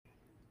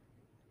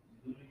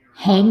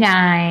Hey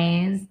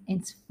guys,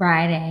 it's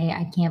Friday.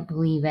 I can't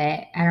believe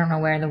it. I don't know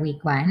where the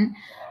week went.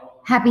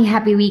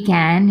 Happy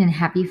weekend and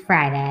happy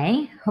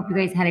Friday. Hope you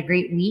guys had a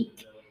great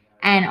week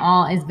and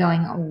all is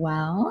going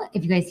well.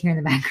 If you guys hear in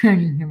the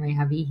background, you hear my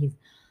hubby. He's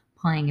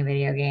playing a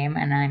video game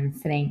and I'm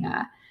sitting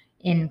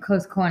in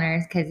close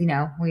corners because,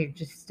 we're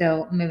just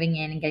still moving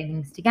in and getting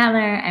things together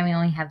and we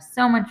only have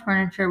so much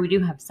furniture. We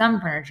do have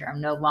some furniture.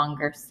 I'm no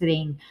longer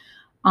sitting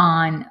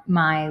on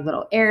my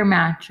little air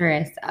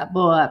mattress, a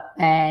blow-up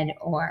bed,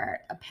 or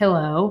a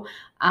pillow,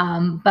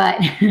 but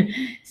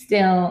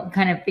still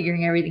kind of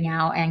figuring everything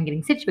out and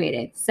getting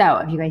situated. So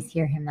if you guys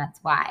hear him, that's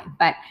why.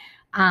 But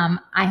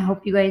I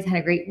hope you guys had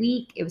a great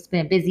week. It's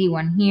been a busy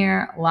one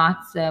here,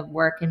 lots of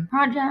work and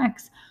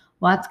projects,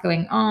 lots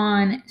going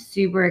on.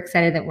 Super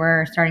excited that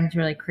we're starting to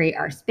really create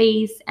our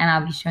space, and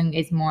I'll be showing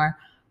you guys more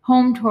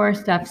home tour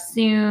stuff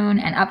soon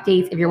and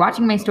updates. If you're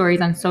watching my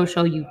stories on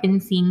social, you've been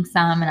seeing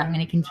some, and I'm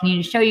going to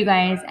continue to show you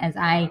guys as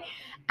I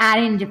add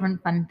in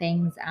different fun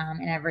things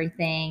and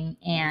everything.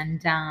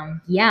 And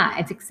yeah,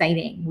 it's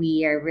exciting.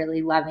 We are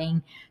really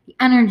loving the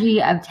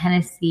energy of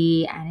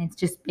Tennessee, and it's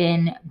just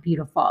been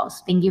beautiful.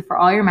 So thank you for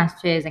all your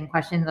messages and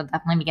questions. I'll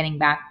definitely be getting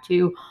back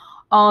to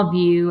all of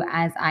you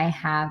as I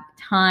have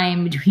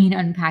time between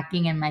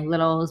unpacking and my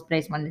littles. But I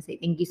just wanted to say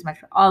thank you so much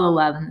for all the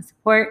love and the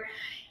support.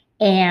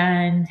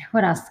 And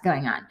what else is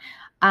going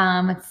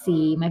on? Let's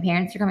see. My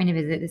parents are coming to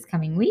visit this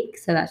coming week,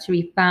 so that should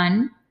be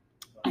fun.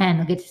 And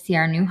we'll get to see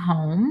our new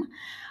home.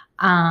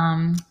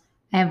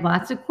 I have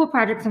lots of cool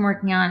projects I'm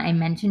working on. I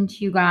mentioned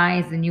to you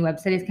guys the new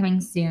website is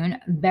coming soon,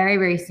 very,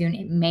 very soon.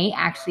 It may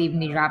actually even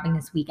be dropping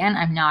this weekend.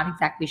 I'm not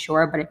exactly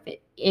sure, but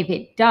if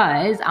it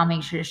does, I'll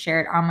make sure to share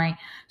it on my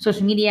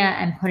social media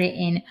and put it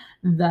in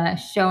the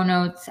show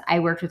notes. I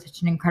worked with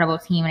such an incredible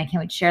team and I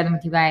can't wait to share them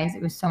with you guys.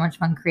 It was so much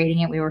fun creating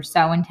it. We were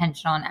so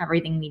intentional in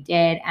everything we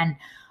did, and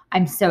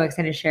I'm so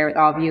excited to share it with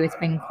all of you. It's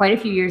been quite a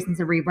few years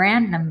since a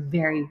rebrand, and I'm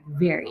very,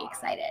 very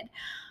excited.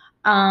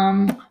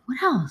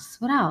 What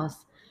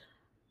else?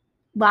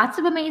 Lots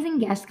of amazing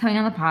guests coming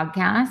on the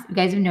podcast. You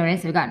guys have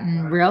noticed I've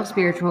gotten real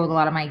spiritual with a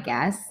lot of my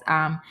guests.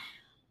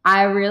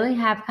 I really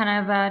have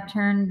kind of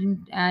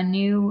turned a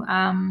new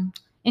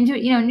into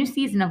new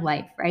season of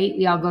life, right?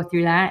 We all go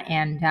through that,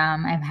 and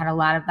I've had a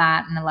lot of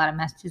that and a lot of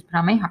messages put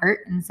on my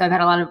heart, and so I've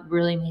had a lot of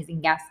really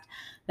amazing guests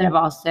that have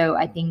also,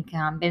 I think,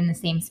 been in the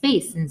same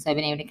space, and so I've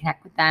been able to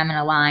connect with them and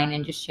align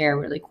and just share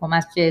really cool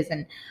messages.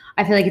 And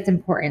I feel like it's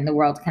important. The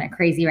world's kind of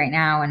crazy right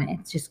now, and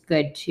it's just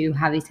good to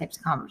have these types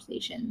of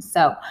conversations.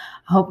 So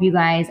I hope you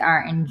guys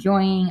are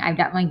enjoying. I've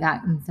definitely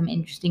gotten some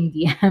interesting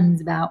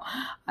DMs about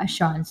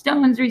Sean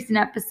Stone's recent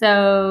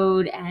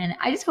episode, and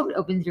I just hope it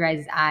opens your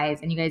guys' eyes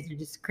and you guys are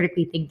just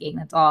critically thinking.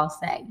 That's all I'll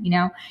say. You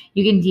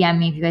can DM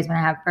me if you guys want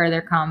to have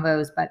further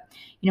convos, but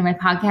my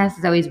podcast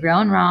is always real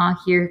and raw,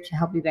 here to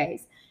help you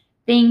guys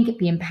think,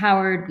 be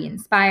empowered, be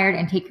inspired,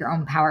 and take your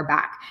own power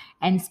back.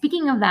 And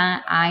speaking of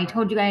that, I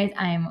told you guys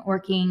I'm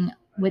working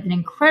with an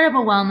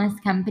incredible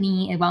wellness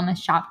company, a wellness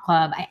shop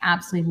club. I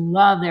absolutely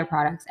love their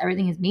products.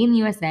 Everything is made in the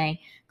USA,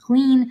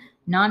 clean,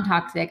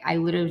 non-toxic. I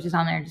literally was just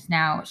on there just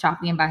now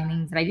shopping and buying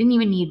things that I didn't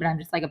even need, but I'm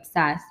just like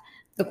obsessed.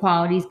 The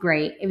quality is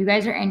great. If you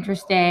guys are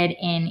interested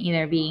in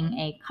either being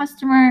a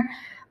customer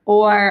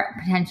or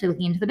potentially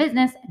looking into the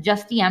business,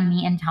 just DM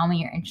me and tell me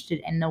you're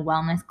interested in the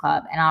wellness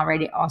club, and I'll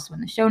write it also in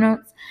the show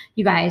notes.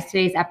 You guys,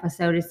 today's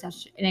episode is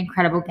such an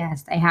incredible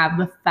guest. I have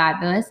the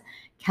fabulous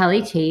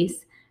Kelly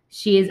Chase.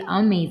 She is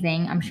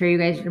amazing. I'm sure you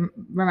guys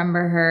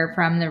remember her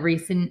from the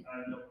recent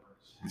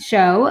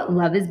show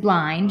Love is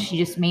Blind. She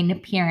just made an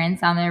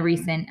appearance on the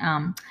recent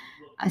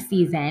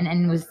season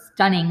and was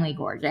stunningly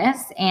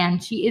gorgeous.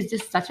 And she is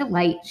just such a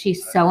light.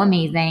 She's so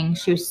amazing.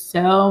 She was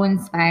so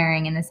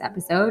inspiring in this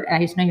episode. And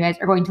I just know you guys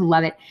are going to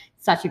love it.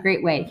 Such a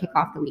great way to kick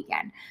off the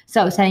weekend.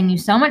 So sending you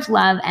so much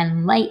love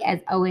and light as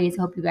always.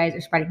 Hope you guys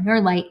are spreading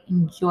your light.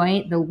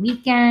 Enjoy the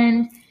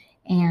weekend.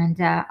 And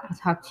I'll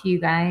talk to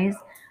you guys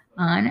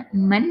on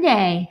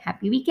Monday.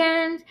 Happy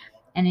weekend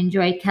and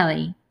enjoy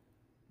Kelly.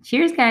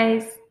 Cheers,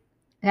 guys.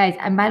 Guys,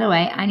 and by the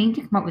way, I need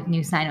to come up with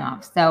new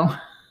sign-offs. So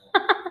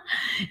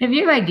if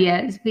you have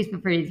ideas, please feel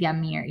free to DM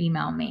me or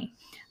email me.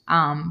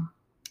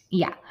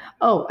 Yeah.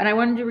 Oh, and I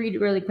wanted to read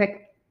really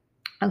quick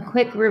a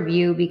quick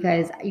review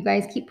because you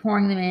guys keep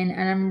pouring them in,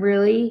 and I'm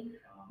really,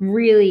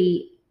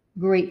 really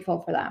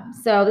grateful for them.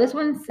 So this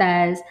one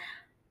says,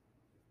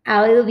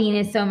 Allie Levine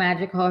is so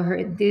magical. Her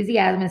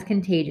enthusiasm is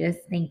contagious.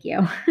 Thank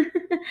you.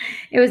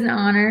 It was an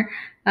honor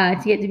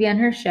to get to be on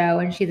her show,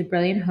 and she's a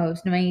brilliant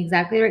host, knowing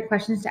exactly the right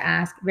questions to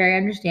ask, very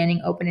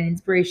understanding, open, and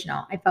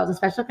inspirational. I felt a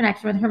special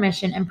connection with her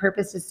mission and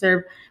purpose to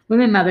serve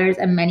women mothers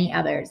and many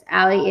others.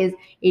 Allie is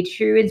a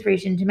true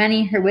inspiration to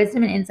many. Her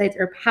wisdom and insights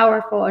are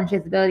powerful, and she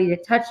has the ability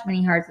to touch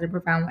many hearts in a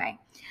profound way.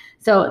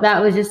 So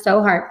that was just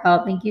so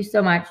heartfelt. Thank you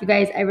so much. You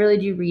guys, I really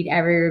do read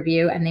every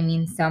review, and they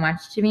mean so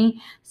much to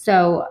me.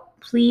 So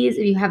please,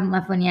 if you haven't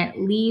left one yet,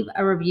 leave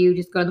a review.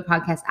 Just go to the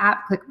podcast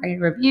app, click write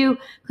a review,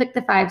 click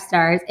the 5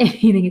 stars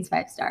if you think it's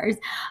 5 stars.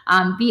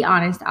 Be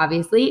honest,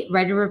 obviously.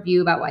 Write a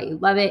review about why you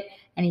love it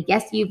any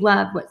guests you've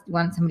loved, what you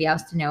want somebody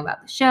else to know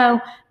about the show.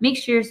 Make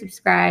sure you're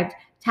subscribed.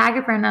 Tag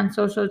a friend on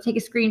social, take a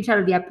screenshot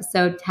of the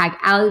episode, tag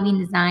Allie Levine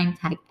Design,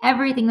 tag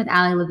everything with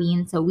Allie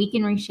Levine so we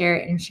can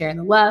reshare it and share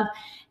the love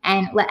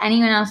and let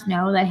anyone else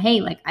know that, hey,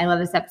 like I love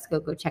this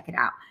episode, go check it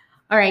out.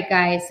 All right,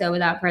 guys. So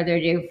without further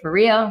ado, for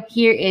real,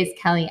 here is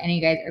Kelly, and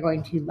you guys are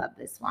going to love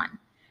this one.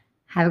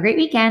 Have a great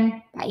weekend.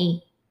 Bye.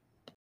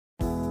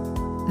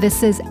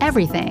 This is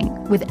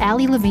Everything with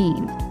Allie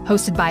Levine,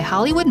 hosted by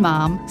Hollywood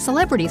mom,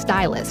 celebrity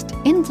stylist,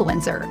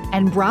 influencer,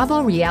 and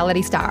Bravo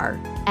reality star,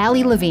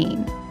 Allie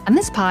Levine. On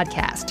this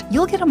podcast,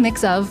 you'll get a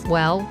mix of,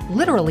 well,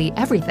 literally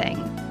everything.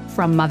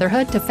 From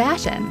motherhood to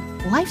fashion,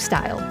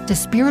 lifestyle to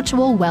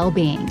spiritual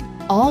well-being,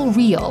 all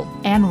real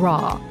and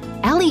raw.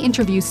 Allie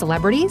interviews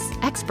celebrities,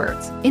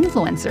 experts,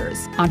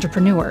 influencers,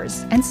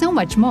 entrepreneurs, and so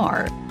much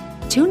more.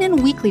 Tune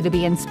in weekly to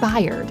be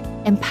inspired,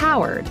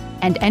 empowered,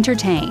 and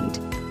entertained.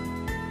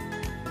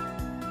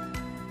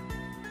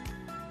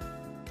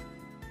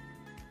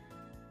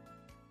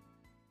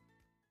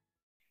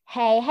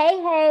 Hey, hey,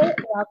 hey.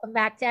 Welcome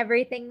back to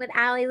Everything with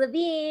Allie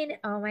Levine.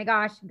 Oh my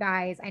gosh,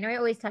 guys. I know I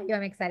always tell you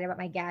I'm excited about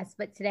my guests,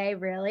 but today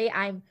really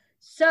I'm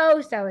so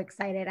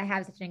excited. I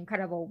have such an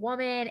incredible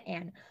woman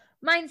and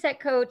mindset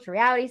coach,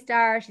 reality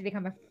star. She's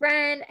become a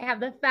friend. I have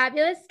the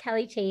fabulous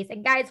Kelly Chase.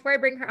 And guys, before I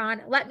bring her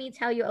on, let me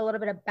tell you a little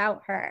bit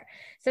about her.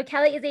 So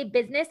Kelly is a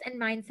business and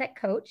mindset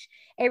coach,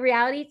 a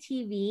reality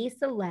TV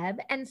celeb,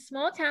 and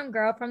small town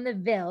girl from the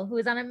Ville who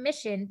is on a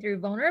mission through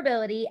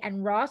vulnerability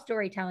and raw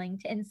storytelling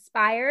to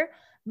inspire,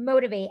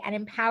 motivate, and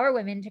empower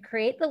women to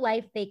create the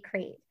life they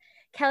crave.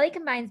 Kelly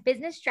combines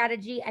business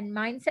strategy and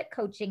mindset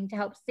coaching to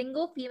help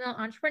single female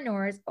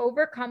entrepreneurs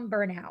overcome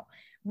burnout,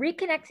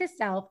 reconnect to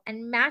self,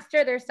 and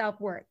master their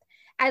self-worth.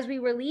 As we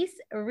release,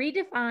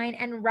 redefine,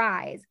 and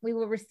rise, we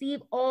will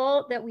receive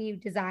all that we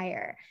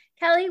desire.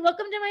 Kelly,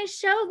 welcome to my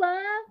show,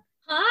 love.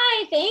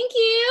 Hi, thank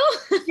you.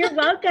 You're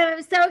welcome.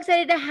 I'm so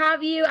excited to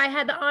have you. I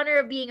had the honor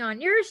of being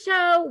on your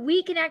show.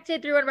 We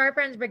connected through one of our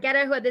friends,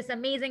 Brigitta, who had this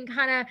amazing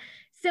kind of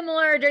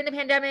similar during the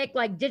pandemic,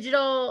 like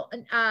digital,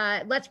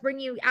 let's bring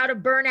you out of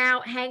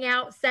burnout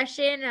hangout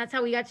session. That's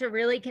how we got to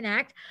really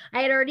connect.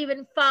 I had already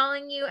been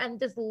following you and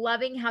just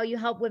loving how you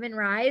help women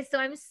rise. So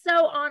I'm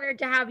so honored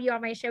to have you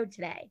on my show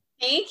today.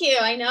 Thank you.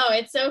 I know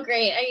it's so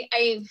great.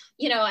 I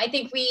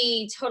think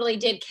we totally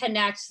did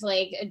connect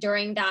like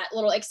during that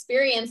little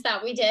experience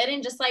that we did.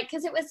 And just like,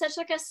 cause it was such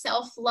like a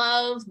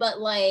self-love, but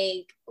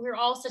like, we were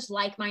all such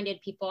like-minded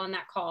people on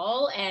that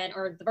call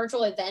or the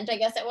virtual event, I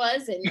guess it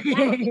was. And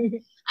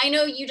I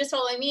know you just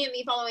following me and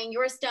me following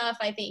your stuff.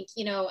 I think,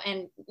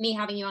 and me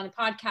having you on the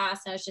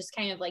podcast, I was just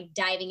kind of like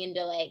diving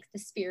into like the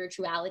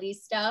spirituality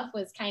stuff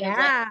was kind of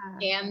like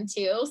jam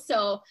too.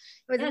 So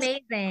it was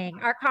amazing.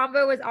 Our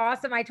combo was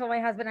awesome. I told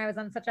my husband I was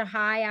on such a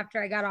high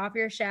after I got off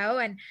your show,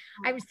 and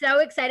I'm so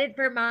excited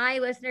for my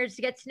listeners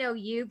to get to know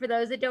you, for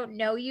those that don't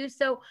know you.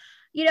 So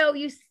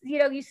you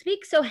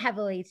speak so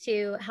heavily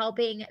to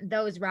helping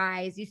those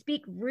rise. You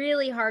speak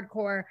really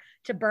hardcore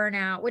to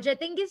burnout, which I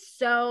think is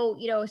so,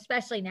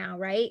 especially now,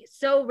 right?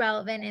 So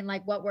relevant in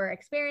like what we're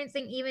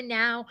experiencing even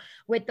now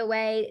with the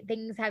way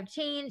things have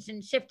changed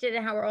and shifted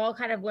and how we're all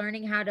kind of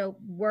learning how to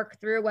work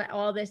through what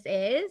all this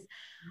is.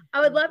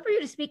 I would love for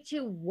you to speak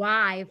to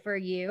why for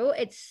you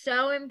it's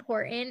so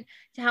important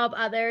to help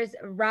others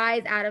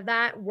rise out of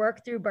that,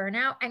 work through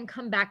burnout, and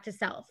come back to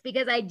self.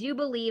 Because I do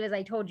believe, as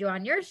I told you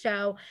on your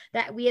show,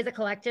 that we as a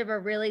collective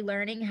are really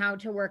learning how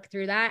to work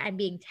through that and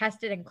being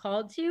tested and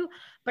called to.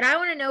 But I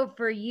want to know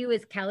for you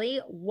as Kelly,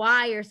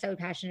 why you're so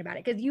passionate about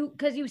it.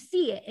 Because you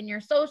see it in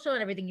your social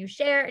and everything you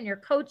share and your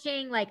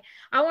coaching. Like,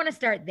 I want to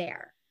start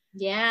there.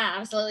 Yeah,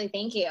 absolutely.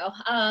 Thank you.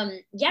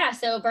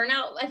 So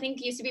burnout, I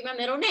think, used to be my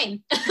middle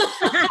name.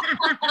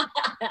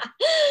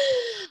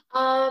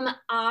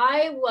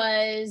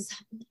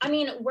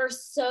 We're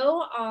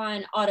so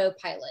on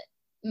autopilot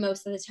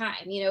most of the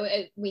time.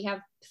 We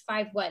have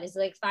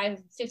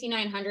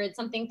 5,900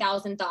 something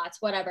thousand thoughts,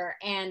 whatever,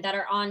 and that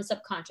are on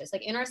subconscious,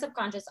 like in our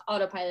subconscious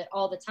autopilot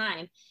all the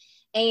time.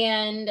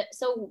 And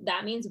so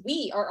that means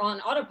we are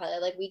on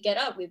autopilot. Like we get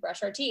up, we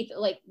brush our teeth,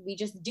 like we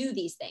just do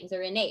these things.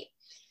 They're innate.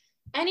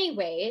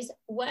 Anyways,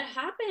 what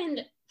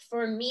happened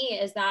for me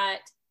is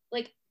that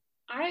like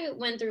I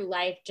went through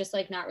life just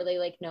like not really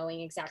like knowing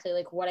exactly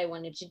like what I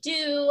wanted to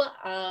do.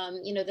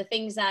 The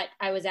things that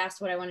I was asked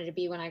what I wanted to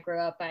be when I grew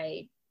up,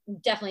 I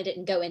definitely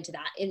didn't go into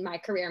that in my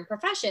career and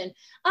profession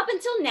up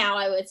until now,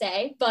 I would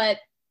say. But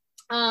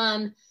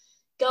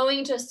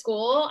going to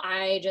school,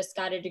 I just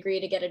got a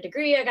degree to get a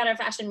degree. I got a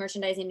fashion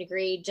merchandising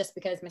degree just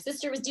because my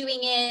sister was doing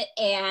it.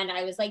 And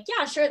I was like,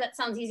 yeah, sure, that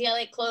sounds easy. I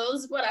like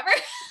clothes, whatever.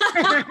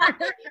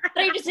 But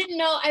I just didn't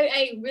know.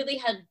 I really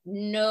had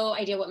no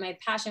idea what my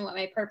passion, what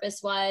my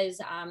purpose was.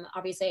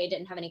 Obviously, I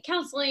didn't have any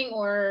counseling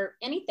or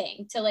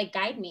anything to like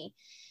guide me.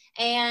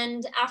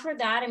 And after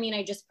that,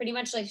 I just pretty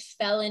much like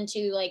fell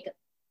into like,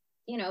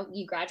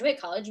 you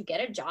graduate college, you get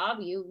a job,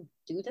 you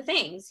do the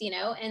things,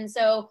 and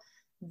so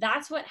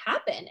that's what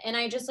happened. And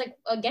I just like,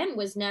 again,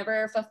 was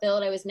never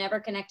fulfilled. I was never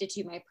connected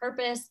to my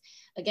purpose.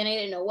 Again, I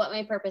didn't know what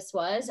my purpose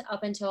was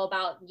up until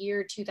about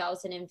year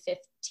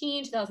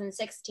 2015,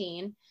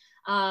 2016.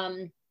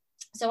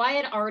 So I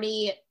had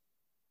already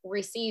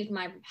received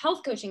my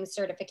health coaching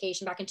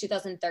certification back in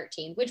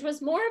 2013, which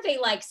was more of a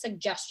like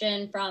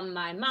suggestion from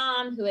my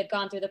mom who had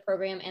gone through the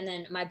program, and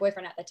then my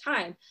boyfriend at the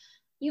time.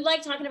 You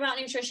like talking about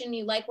nutrition,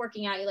 you like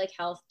working out, you like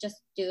health, just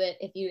do it.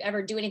 If you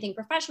ever do anything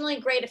professionally,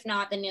 great. If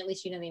not, then at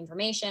least you know the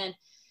information.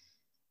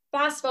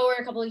 Fast forward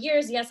a couple of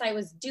years, yes, I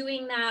was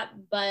doing that,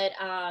 but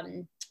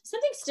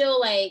something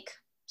still like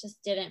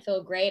just didn't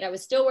feel great. I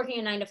was still working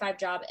a 9-to-5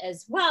 job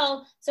as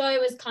well. So I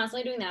was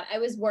constantly doing that. I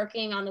was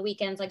working on the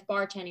weekends, like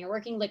bartending or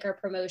working liquor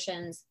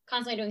promotions,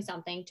 constantly doing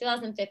something.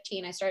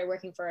 2015, I started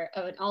working for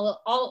an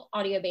all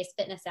audio-based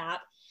fitness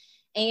app.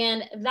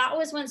 And that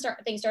was when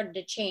things started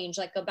to change,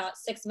 like about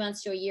 6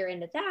 months to a year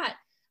into that.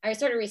 I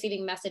started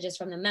receiving messages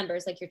from the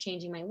members, like, you're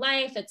changing my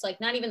life. It's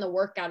like not even the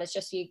workout, it's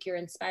just your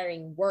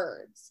inspiring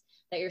words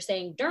that you're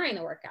saying during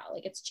the workout.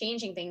 Like, it's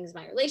changing things.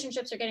 My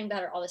relationships are getting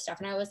better, all this stuff.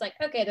 And I was like,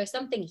 okay, there's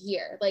something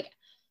here. Like,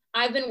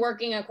 I've been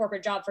working a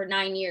corporate job for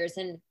 9 years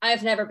and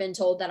I've never been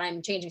told that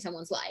I'm changing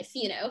someone's life,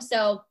 you know?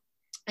 So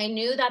I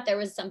knew that there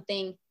was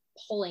something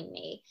pulling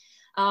me.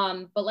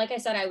 But like I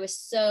said, I was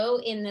so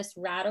in this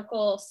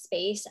radical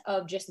space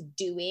of just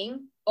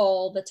doing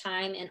all the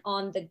time and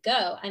on the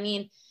go. I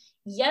mean,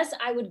 yes,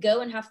 I would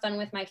go and have fun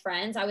with my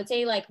friends. I would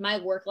say like my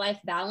work-life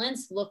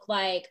balance looked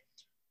like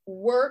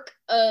work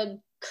a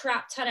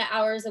crap ton of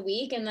hours a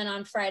week. And then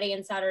on Friday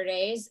and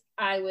Saturdays,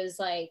 I was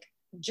like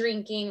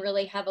drinking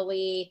really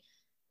heavily,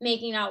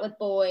 making out with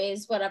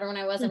boys, whatever, when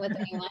I wasn't with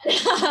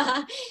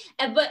anyone,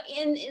 but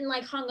in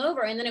like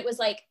hungover. And then it was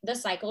like the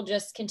cycle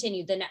just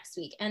continued the next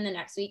week and the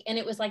next week. And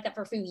it was like that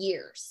for a few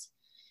years.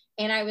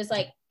 And I was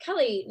like,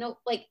 Kelly, no,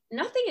 like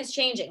nothing is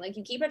changing. Like,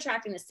 you keep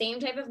attracting the same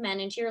type of men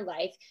into your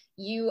life.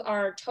 You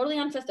are totally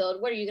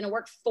unfulfilled. What are you going to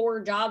work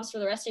 4 jobs for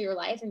the rest of your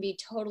life and be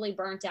totally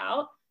burnt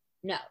out?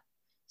 No.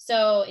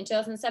 So in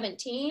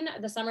 2017,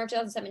 the summer of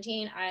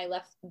 2017, I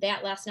left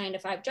that last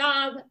 9-to-5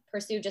 job,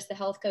 pursued just the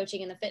health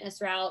coaching and the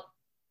fitness route.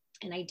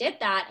 And I did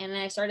that. And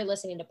then I started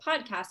listening to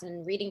podcasts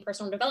and reading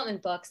personal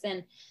development books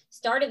and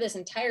started this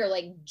entire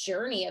like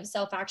journey of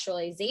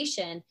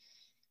self-actualization.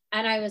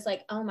 And I was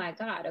like, oh my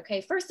God,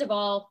 okay, first of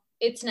all,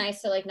 it's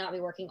nice to like not be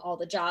working all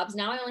the jobs.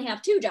 Now I only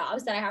have 2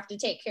 jobs that I have to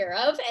take care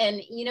of.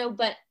 And, you know,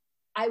 but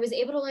I was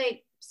able to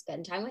like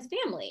spend time with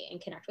family and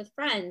connect with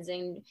friends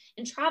and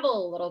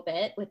travel a little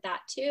bit with that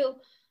too.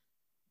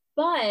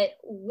 But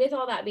with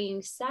all that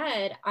being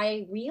said,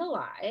 I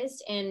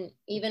realized, and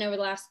even over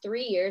the last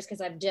 3 years,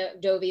 because I've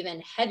dove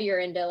even heavier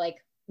into like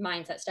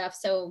mindset stuff.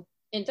 So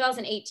in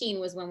 2018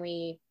 was when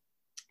we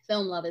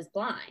filmed Love is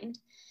Blind.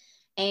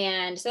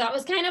 And so that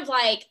was kind of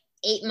like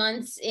 8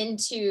 months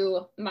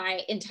into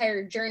my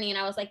entire journey. And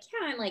I was like,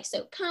 yeah, I'm like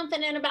so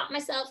confident about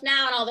myself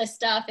now and all this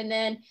stuff. And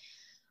then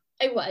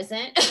I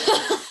wasn't.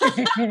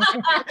 I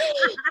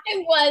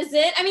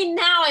wasn't. I mean,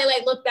 now I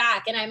like look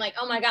back and I'm like,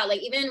 oh my God,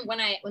 like even when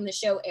the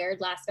show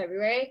aired last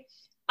February,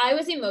 I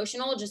was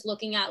emotional just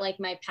looking at like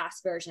my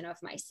past version of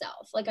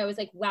myself. Like I was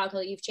like, wow,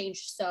 Kelly, you've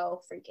changed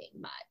so freaking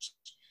much.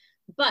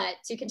 But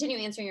to continue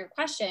answering your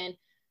question,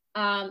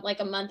 like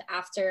a month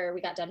after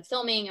we got done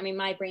filming, I mean,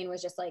 my brain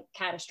was just like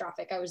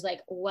catastrophic. I was like,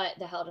 what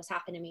the hell just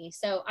happened to me?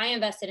 So I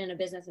invested in a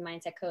business and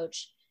mindset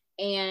coach,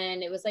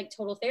 and it was like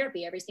total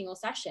therapy every single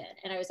session.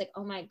 And I was like,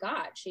 oh my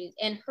God,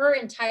 and her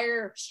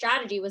entire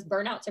strategy was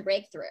burnout to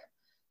breakthrough.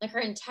 Like her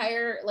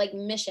entire like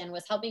mission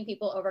was helping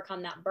people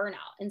overcome that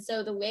burnout. And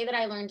so the way that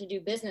I learned to do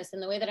business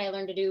and the way that I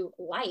learned to do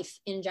life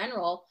in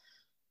general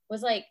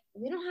was like,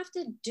 we don't have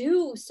to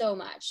do so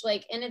much.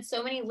 Like, and it's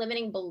so many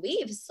limiting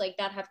beliefs like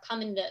that have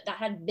come into, that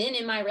had been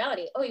in my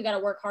reality. Oh, you got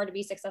to work hard to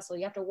be successful.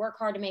 You have to work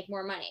hard to make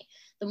more money.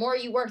 The more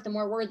you work, the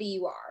more worthy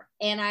you are.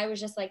 And I was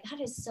just like, that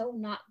is so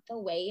not the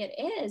way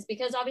it is,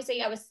 because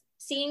obviously I was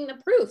seeing the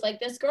proof. Like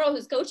this girl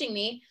who's coaching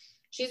me,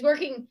 she's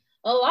working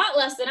a lot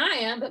less than I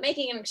am, but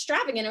making an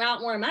extravagant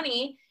amount more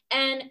money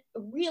and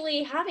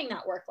really having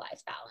that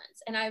work-life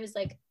balance. And I was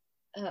like,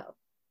 oh,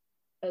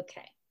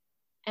 okay.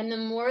 And the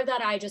more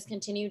that I just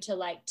continued to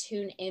like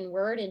tune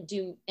inward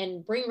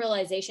and bring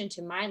realization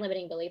to my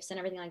limiting beliefs and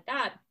everything like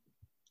that,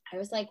 I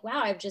was like,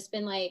 wow, I've just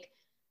been like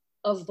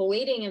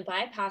avoiding and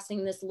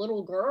bypassing this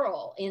little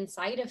girl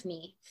inside of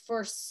me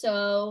for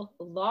so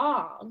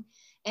long.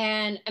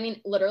 And I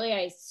mean, literally,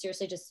 I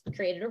seriously just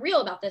created a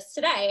reel about this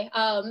today.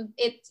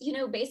 It's, you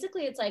know,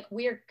 basically it's like,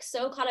 we're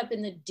so caught up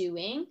in the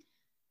doing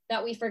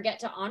that we forget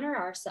to honor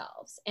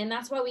ourselves. And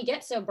that's why we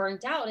get so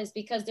burnt out, is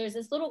because there's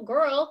this little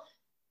girl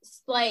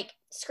like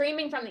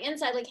screaming from the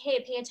inside, like,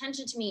 hey, pay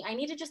attention to me. I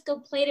need to just go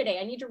play today.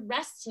 I need to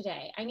rest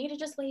today. I need to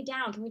just lay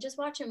down. Can we just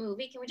watch a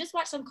movie? Can we just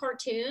watch some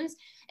cartoons?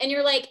 And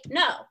you're like,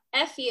 no,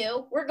 F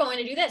you. We're going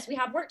to do this. We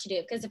have work to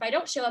do, because if I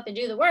don't show up and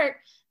do the work,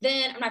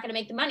 then I'm not going to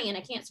make the money and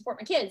I can't support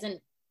my kids. And,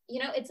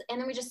 you know,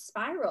 and then we just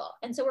spiral.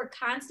 And so we're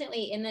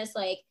constantly in this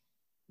like,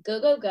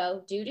 go, go,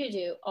 go,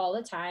 do all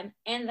the time.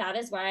 And that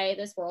is why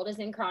this world is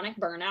in chronic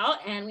burnout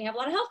and we have a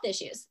lot of health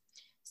issues.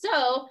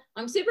 So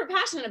I'm super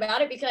passionate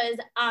about it because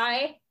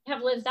I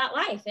have lived that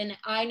life. And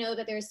I know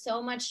that there's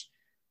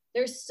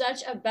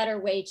such a better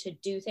way to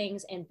do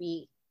things and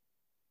be.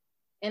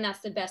 And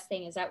that's the best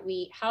thing, is that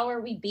how are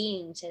we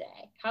being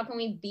today? How can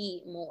we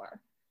be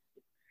more?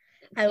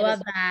 I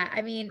love that.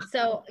 I mean,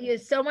 so you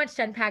have so much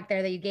to unpack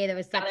there that you gave that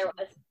was such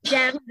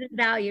gems and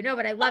value. No,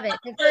 but I love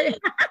it.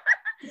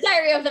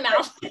 Diary of the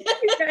Mouth.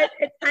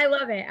 I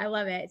love it. I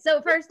love it.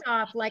 So first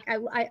off, like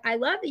I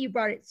love that you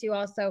brought it to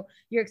also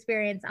your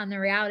experience on the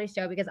reality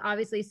show, because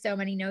obviously so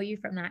many know you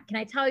from that. Can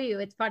I tell you,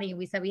 it's funny.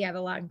 We said we have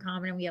a lot in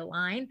common and we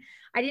align.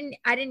 I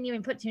didn't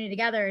even put two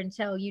together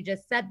until you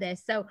just said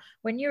this. So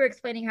when you were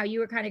explaining how you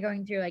were kind of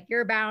going through like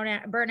your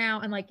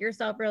burnout and like your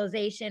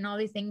self-realization, all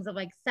these things of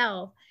like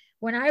self,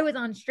 when I was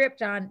on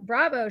Stripped on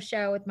Bravo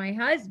show with my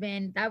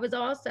husband, that was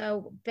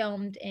also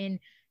filmed in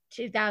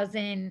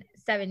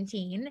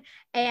 2017.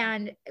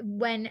 And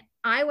when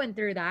I went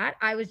through that,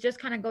 I was just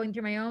kind of going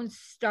through my own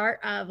start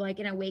of like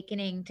an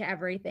awakening to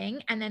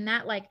everything. And then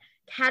that like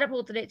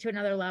catapulted it to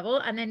another level.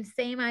 And then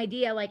same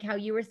idea, like how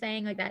you were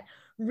saying, like that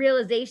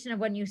realization of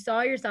when you saw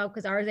yourself,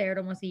 because ours aired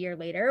almost a year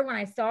later. When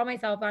I saw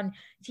myself on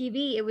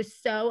TV, it was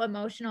so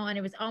emotional. And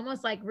it was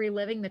almost like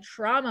reliving the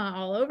trauma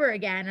all over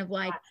again of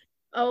like,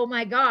 oh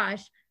my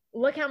gosh,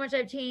 look how much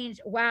I've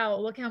changed. Wow.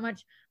 Look how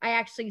much I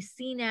actually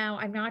see now.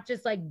 I'm not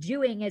just like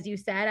doing, as you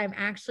said, I'm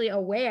actually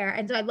aware.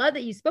 And so I love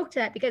that you spoke to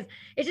that, because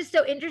it's just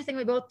so interesting.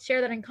 We both share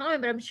that in common,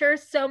 but I'm sure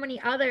so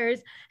many others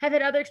have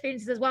had other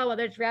experiences as well,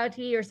 whether it's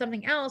reality or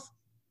something else,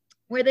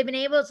 where they've been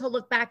able to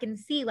look back and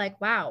see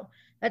like, wow,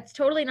 that's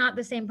totally not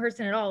the same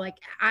person at all. Like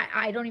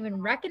I don't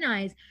even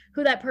recognize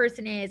who that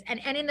person is, and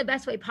in the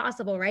best way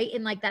possible, right?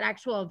 In like that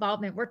actual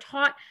involvement. We're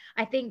taught,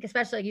 I think,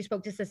 especially like you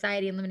spoke to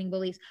society and limiting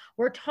beliefs,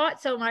 we're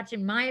taught so much,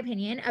 in my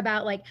opinion,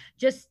 about like,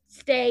 just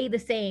stay the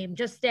same,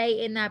 just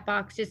stay in that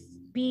box, just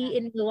be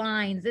in the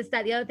lines, this,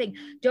 that, the other thing,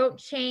 don't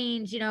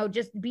change,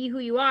 just be who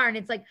you are. And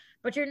it's like,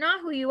 but you're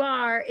not who you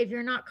are if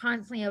you're not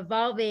constantly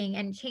evolving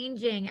and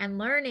changing and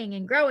learning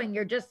and growing.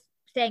 You're just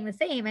staying the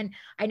same. And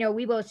I know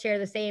we both share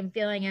the same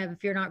feeling of,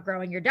 if you're not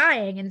growing, you're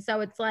dying. And so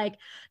it's like,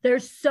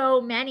 there's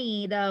so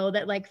many though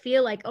that like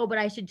feel like, oh, but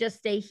I should just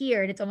stay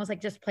here. And it's almost like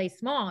just play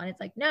small. And it's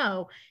like,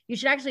 no, you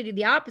should actually do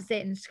the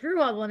opposite and screw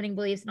all the limiting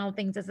beliefs and all the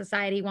things that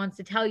society wants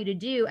to tell you to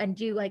do, and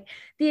do like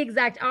the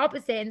exact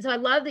opposite. And so I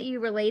love that you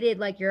related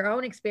like your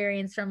own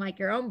experience from like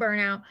your own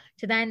burnout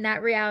to then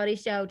that reality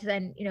show to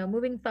then,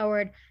 moving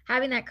forward,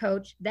 having that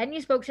coach. Then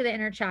you spoke to the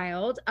inner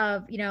child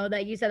of,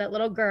 that you said, that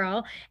little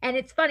girl. And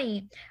it's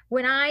funny,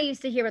 when I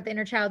used to hear about the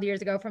inner child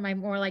years ago from my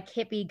more like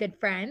hippie good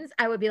friends,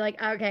 I would be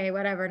like, okay,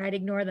 whatever. And I'd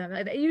ignore them.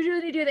 I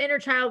usually do the inner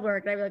child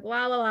work. And I'd be like,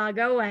 la, la, la,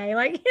 go away.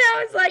 Like,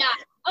 it's like, yeah.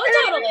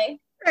 Oh, totally.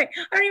 Right.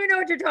 I don't even know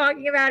what you're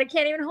talking about. I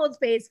can't even hold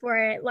space for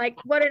it. Like,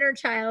 what inner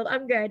child?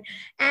 I'm good.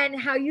 And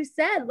how you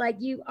said, like,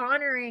 you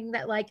honoring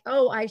that, like,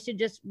 oh, I should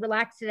just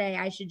relax today.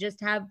 I should just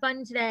have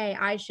fun today.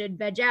 I should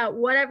veg out,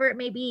 whatever it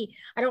may be.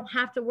 I don't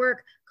have to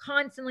work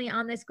constantly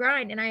on this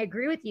grind. And I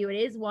agree with you. It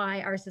is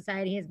why our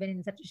society has been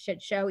in such a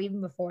shit show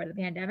even before the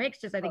pandemic.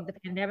 It's just, I think the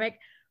pandemic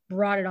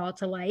brought it all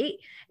to light.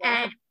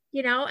 Yeah.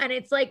 And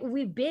it's like,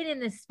 we've been in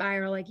this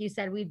spiral, like you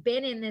said, we've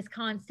been in this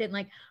constant,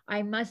 like,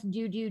 I must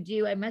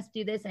do, I must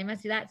do this, I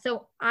must do that.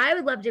 So I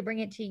would love to bring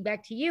it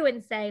back to you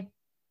and say,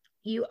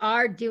 you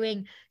are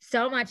doing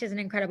so much as an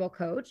incredible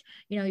coach.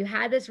 You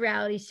had this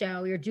reality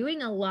show, you're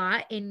doing a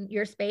lot in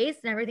your space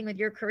and everything with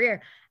your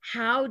career.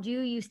 How do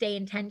you stay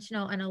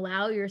intentional and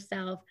allow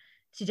yourself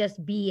to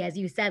just be, as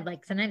you said,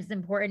 like, sometimes it's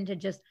important to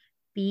just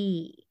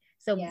be.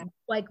 So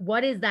like,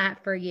 what is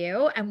that for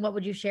you? And what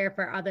would you share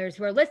for others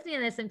who are listening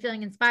to this and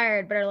feeling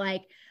inspired, but are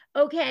like,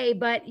 okay,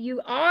 but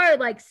you are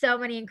like so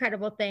many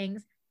incredible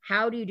things.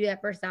 How do you do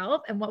that for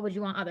yourself? And what would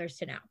you want others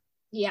to know?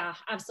 Yeah,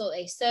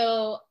 absolutely.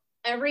 So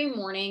every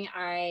morning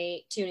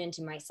I tune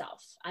into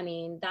myself. I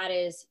mean,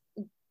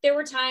 there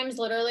were times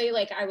literally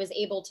like I was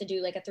able to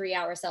do like a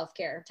 3-hour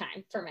self-care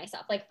time for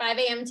myself, like 5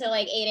 a.m. to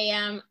like 8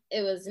 a.m.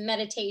 It was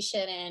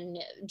meditation and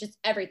just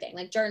everything,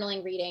 like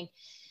journaling, reading.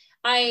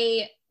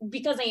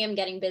 Because I am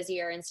getting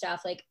busier and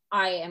stuff, like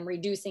I am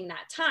reducing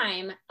that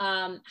time.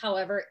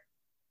 However,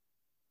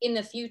 in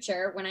the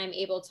future, when I'm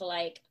able to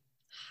like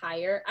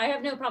hire, I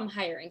have no problem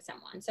hiring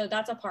someone. So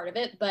that's a part of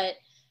it. But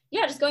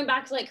yeah, just going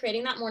back to like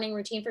creating that morning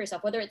routine for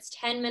yourself, whether it's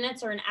 10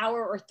 minutes or an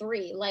hour or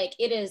 3, like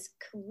it is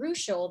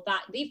crucial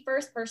that the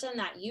first person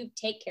that you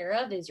take care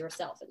of is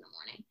yourself in the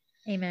morning.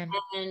 Amen.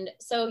 And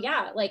so,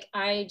 yeah, like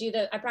I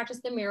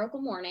practice the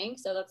Miracle Morning.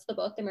 So that's the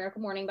book, The Miracle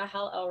Morning by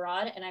Hal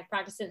Elrod. And I've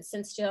practiced it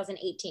since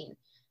 2018.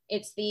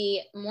 It's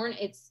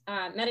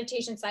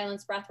meditation,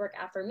 silence, breathwork,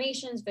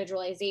 affirmations,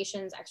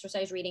 visualizations,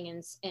 exercise,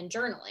 reading, and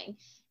journaling.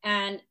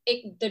 And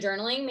the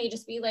journaling may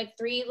just be like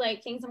 3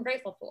 like things I'm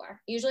grateful for.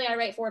 Usually I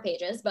write 4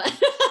 pages, but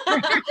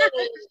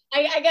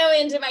I go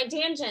into my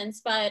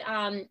tangents. But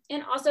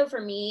and also for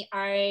me,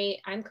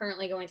 I'm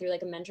currently going through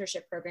like a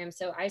mentorship program.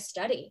 So I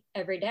study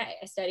every day.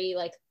 I study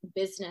like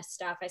business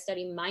stuff. I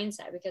study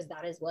mindset because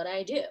that is what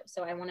I do.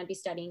 So I want to be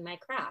studying my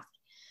craft.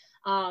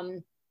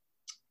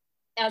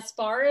 As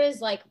far as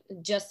like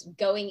just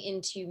going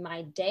into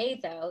my day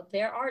though,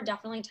 there are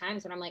definitely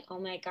times when I'm like, oh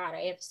my God,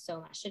 I have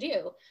so much to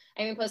do.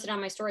 I even posted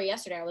on my story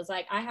yesterday. I was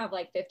like, I have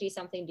like 50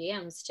 something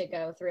DMs to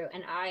go through,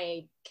 and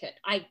I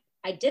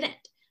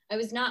didn't. I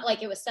was not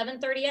like, it was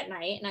 7:30 at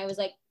night and I was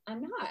like,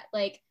 I'm not,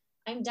 like,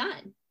 I'm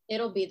done.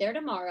 It'll be there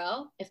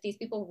tomorrow. If these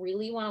people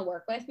really want to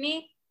work with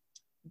me,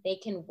 they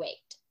can wait.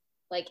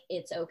 Like,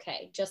 it's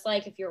okay. Just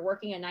like if you're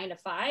working a 9 to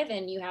 5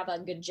 and you have a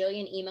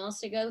gajillion emails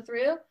to go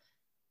through,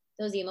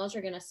 those emails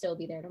are going to still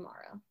be there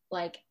tomorrow.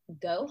 Like,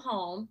 go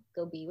home,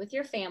 go be with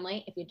your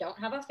family. If you don't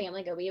have a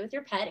family, go be with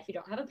your pet. If you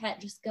don't have a pet,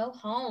 just go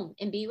home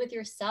and be with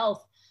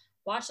yourself.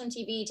 Watch some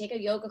TV, take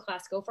a yoga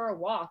class, go for a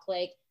walk.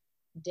 Like,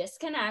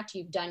 disconnect.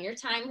 You've done your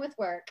time with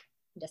work,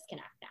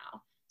 disconnect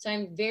now. So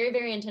I'm very,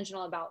 very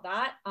intentional about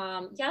that.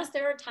 Yes,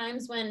 there are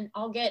times when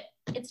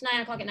it's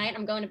 9 o'clock at night,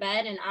 I'm going to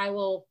bed, and I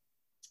will,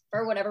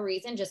 for whatever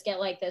reason, just get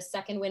like this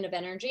second wind of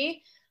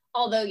energy.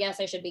 Although, yes,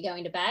 I should be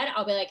going to bed.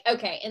 I'll be like,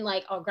 okay. And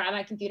like, I'll grab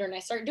my computer and I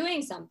start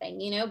doing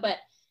something, but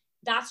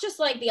that's just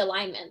like the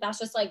alignment. That's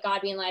just like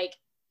God being like,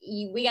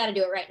 we got to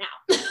do it right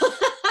now.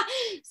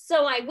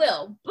 So I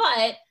will,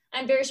 but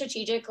I'm very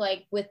strategic,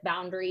 like with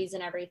boundaries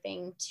and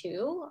everything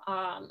too.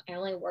 I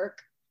only work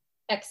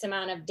X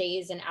amount of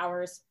days and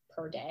hours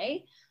per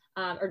day,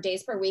 or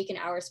days per week and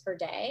hours per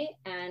day.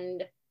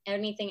 And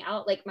anything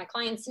out, like my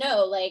clients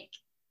know, like,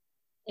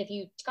 if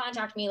you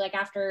contact me like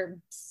after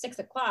 6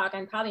 o'clock,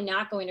 I'm probably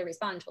not going to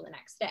respond until the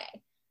next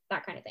day,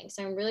 that kind of thing.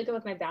 So I'm really good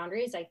with my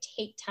boundaries. I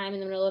take time in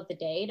the middle of the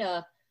day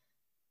to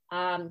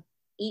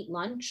eat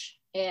lunch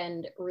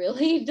and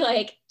really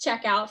like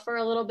check out for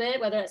a little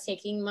bit, whether it's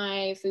taking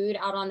my food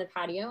out on the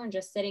patio and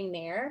just sitting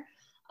there,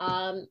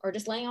 or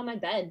just laying on my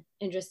bed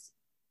and just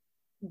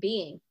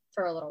being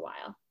for a little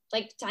while,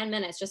 like 10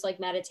 minutes, just like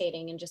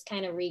meditating and just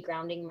kind of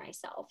regrounding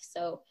myself.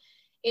 So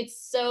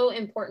it's so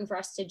important for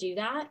us to do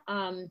that.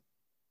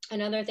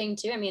 Another thing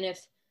too, I mean,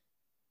 if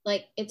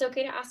like, it's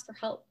okay to ask for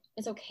help.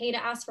 It's okay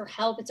to ask for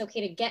help. It's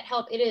okay to get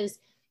help. It is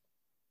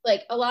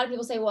like, a lot of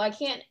people say, well, I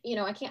can't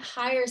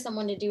hire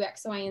someone to do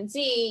X, Y, and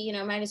Z,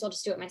 might as well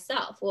just do it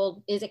myself.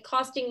 Well, is it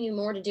costing you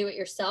more to do it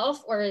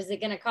yourself, or is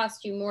it going to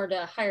cost you more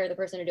to hire the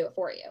person to do it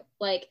for you?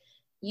 Like,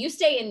 you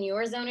stay in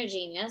your zone of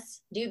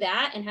genius, do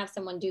that, and have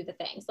someone do the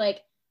things.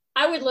 Like,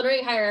 I would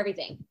literally hire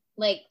everything.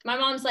 Like, my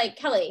mom's like,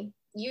 Kelly,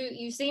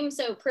 you seem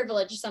so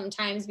privileged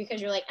sometimes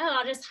because you're like, oh,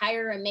 I'll just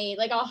hire a maid.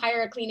 Like, I'll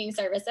hire a cleaning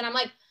service. And I'm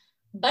like,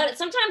 but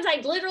sometimes I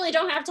literally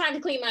don't have time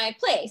to clean my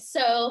place.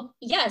 So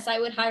yes, I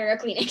would hire a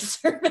cleaning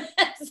service.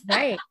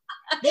 Right.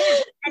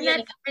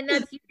 Yeah. And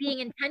that's you being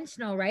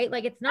intentional, right?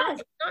 Like, it's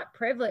not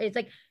privilege. It's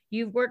like,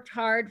 you've worked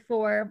hard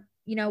for,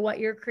 what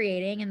you're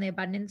creating and the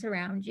abundance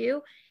around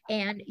you.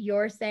 And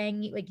you're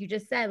saying, like you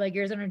just said, like,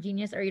 you're a zone of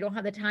genius, or you don't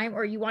have the time,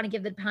 or you want to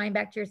give the time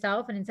back to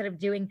yourself. And instead of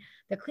doing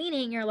the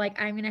cleaning, you're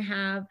like, I'm going to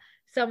have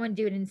someone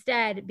do it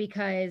instead,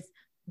 because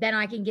then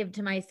I can give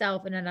to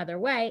myself in another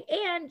way.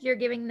 And you're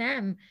giving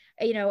them,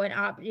 an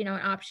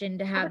option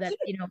to have that,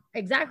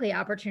 exactly,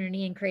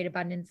 opportunity and create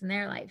abundance in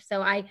their life.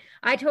 So I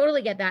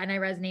totally get that. And I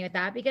resonate with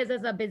that, because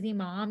as a busy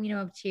mom,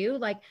 of two,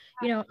 like,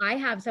 I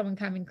have someone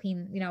come and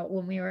clean,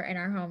 when we were in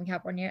our home in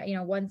California,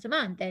 once a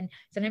month, and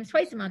sometimes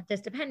twice a month,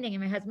 just depending.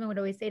 And my husband would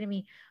always say to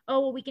me, oh,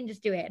 well, we can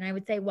just do it. And I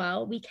would say,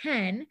 well, we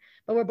can,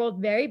 but we're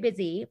both very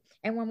busy.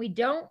 And when we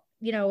don't,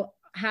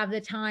 have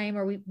the time,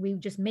 or we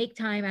just make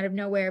time out of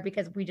nowhere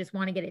because we just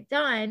want to get it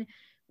done,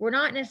 we're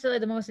not necessarily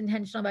the most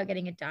intentional about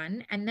getting it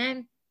done. And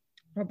then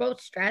we're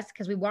both stressed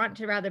because we want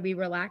to rather be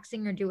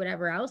relaxing or do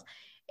whatever else.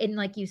 And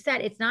like you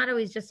said, it's not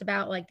always just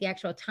about like the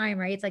actual time,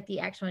 right? It's like the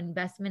actual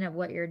investment of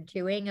what you're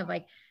doing, of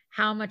like,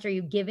 how much are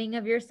you giving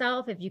of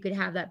yourself? If you could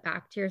have that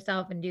back to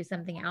yourself and do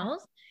something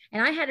else.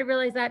 And I had to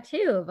realize that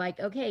too, of like,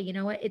 okay, you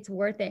know what? It's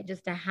worth it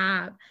just to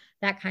have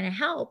that kind of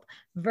help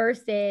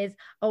versus,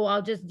 oh,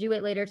 I'll just do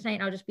it later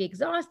tonight. I'll just be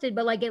exhausted,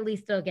 but like, at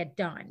least it'll get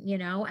done,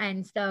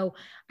 And so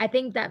I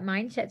think that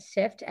mindset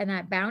shift and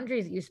that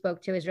boundaries that you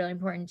spoke to is really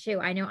important too.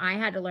 I know I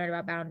had to learn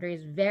about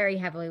boundaries very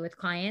heavily with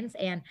clients,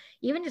 and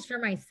even just for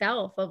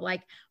myself, of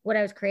like what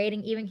I was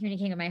creating, even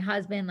communicating with my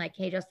husband, like,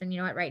 hey, Justin, you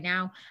know what, right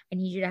now I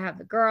need you to have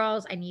the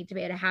girls. I need to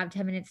be able to have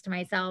 10 minutes to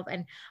myself.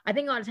 And I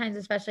think a lot of times,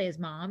 especially as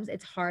moms,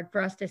 it's hard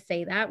for us to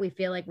say that. We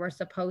feel like we're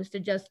supposed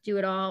to just do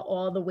it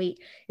all the weight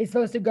is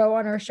supposed to go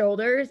on our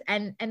shoulders.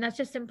 And that's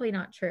just simply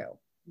not true.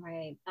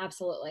 Right.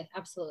 Absolutely.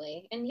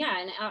 Absolutely. And yeah,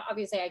 and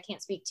obviously I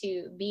can't speak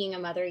to being a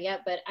mother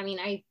yet, but I mean,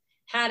 I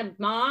had a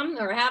mom,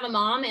 or have a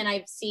mom, and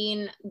I've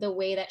seen the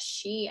way that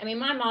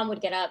my mom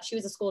would get up. She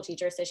was a school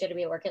teacher, so she had to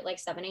be at work at like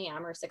 7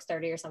 a.m. or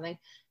 6:30 or something.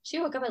 She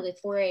woke up at like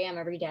 4 a.m.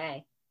 every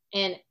day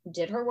and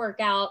did her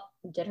workout,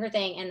 did her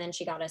thing, and then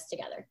she got us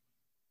together.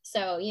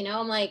 So,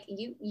 I'm like,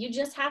 you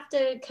just have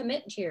to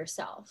commit to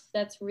yourself.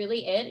 That's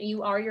really it.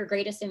 You are your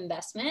greatest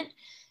investment.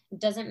 It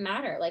doesn't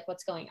matter like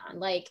what's going on.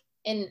 Like,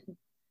 and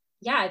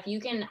yeah, if you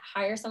can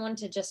hire someone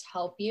to just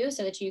help you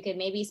so that you could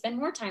maybe spend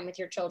more time with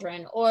your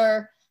children,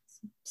 or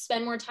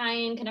spend more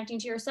time connecting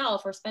to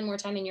yourself, or spend more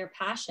time in your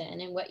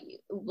passion and what you,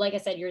 like I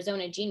said, your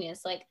zone of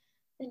genius, like,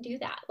 then do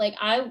that. Like,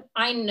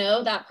 I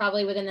know that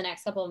probably within the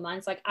next couple of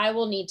months, like I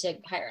will need to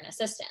hire an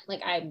assistant.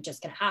 Like, I'm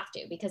just going to have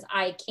to, because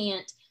I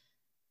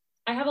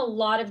have a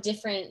lot of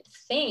different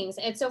things.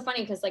 It's so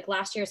funny because like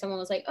last year someone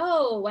was like,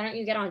 oh, why don't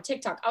you get on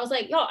TikTok? I was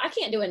like, yo, I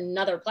can't do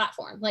another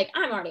platform. Like,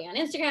 I'm already on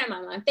Instagram,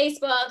 I'm on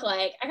Facebook,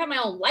 like I got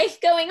my own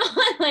life going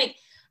on. Like,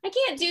 I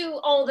can't do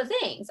all the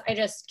things. I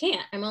just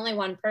can't. I'm only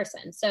one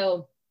person.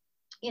 So,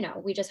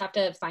 we just have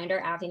to find our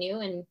avenue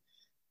and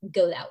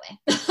go that way.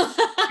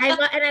 And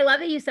I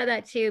love that you said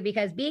that too,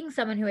 because being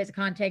someone who is a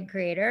content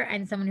creator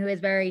and someone who is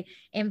very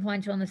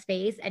influential in the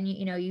space, and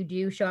you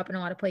do show up in a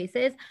lot of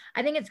places,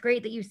 I think it's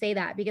great that you say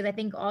that, because I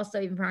think also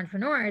even for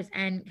entrepreneurs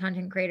and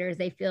content creators,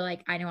 they feel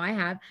like, I know I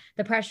have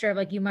the pressure of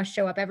like, you must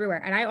show up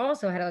everywhere. And I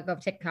also had to let go of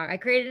TikTok. I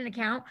created an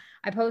account.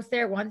 I post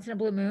there once in a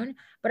blue moon,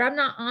 but I'm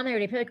not on there.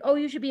 They feel like, oh,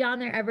 you should be on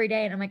there every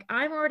day. And I'm like,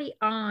 I'm already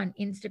on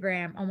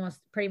Instagram almost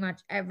pretty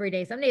much every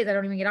day. Some days I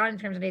don't even get on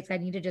Instagram. Some days I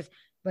need to just,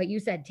 like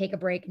you said, take a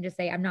break and just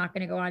say, I'm not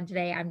going to go on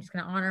today. I'm just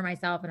going to honor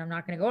myself and I'm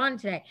not going to go on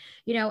today,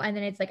 and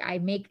then it's like, I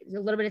make a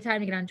little bit of time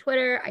to get on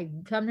Twitter. I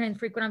sometimes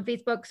frequent on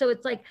Facebook. So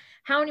it's like,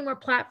 how many more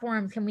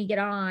platforms can we get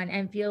on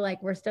and feel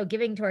like we're still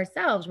giving to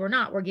ourselves?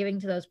 We're giving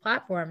to those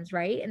platforms.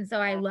 Right. And so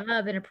I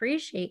love and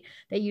appreciate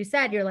that you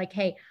said, you're like,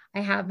 hey, I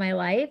have my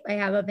life. I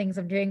have the things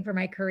I'm doing for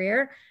my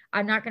career.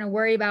 I'm not going to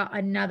worry about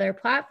another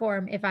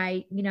platform. If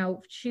I,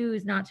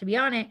 choose not to be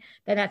on it,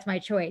 then that's my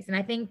choice. And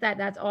I think that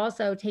that's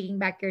also taking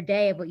back your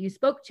day of what you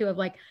spoke to, of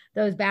like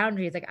those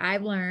boundaries. Like,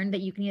 I've learned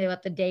that you can either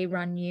let the day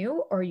run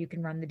you or you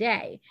can run the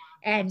day.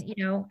 And,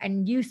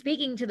 and you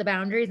speaking to the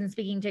boundaries and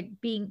speaking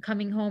to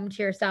coming home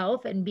to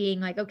yourself and being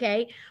like,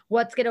 okay,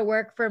 what's going to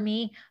work for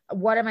me?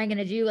 What am I going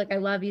to do? Like, I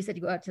love, you said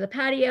you go out to the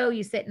patio,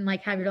 you sit and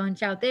like have your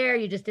lunch out there,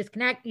 you just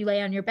disconnect, you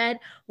lay on your bed,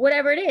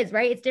 whatever it is,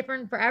 right? It's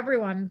different for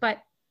everyone. But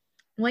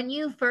when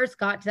you first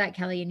got to that,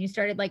 Kelly, and you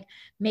started like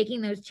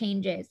making those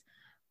changes,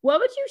 what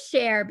would you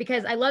share?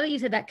 Because I love that you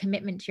said that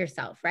commitment to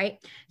yourself, right?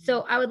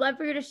 So I would love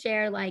for you to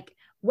share, like,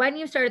 when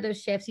you started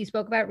those shifts, you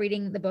spoke about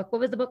reading the book. What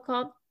was the book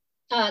called?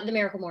 The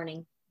Miracle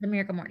Morning. The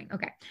Miracle Morning.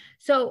 Okay.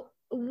 So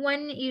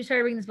when you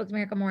started reading this book, The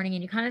Miracle Morning,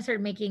 and you kind of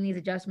started making these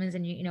adjustments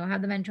and you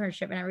have the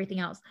mentorship and everything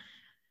else,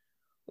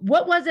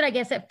 what was it, I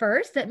guess, at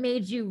first that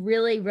made you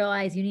really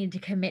realize you needed to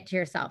commit to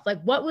yourself? Like,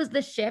 what was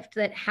the shift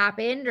that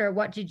happened, or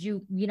what did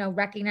you,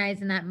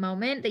 recognize in that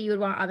moment that you would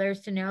want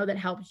others to know that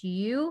helped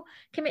you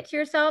commit to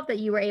yourself, that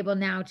you were able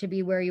now to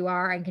be where you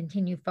are and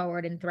continue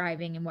forward and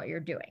thriving in what you're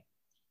doing?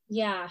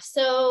 Yeah.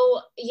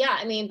 So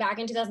I mean, back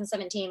in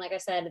 2017, like I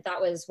said, that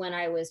was when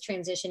I was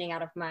transitioning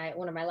out of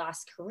one of my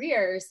last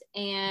careers.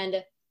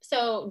 And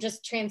so,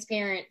 just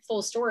transparent,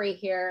 full story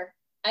here,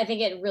 I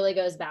think it really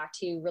goes back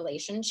to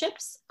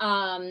relationships.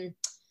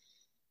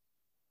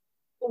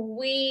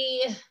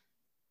 We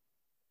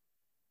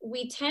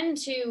tend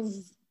to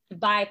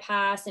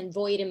bypass and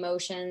void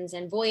emotions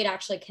and void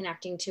actually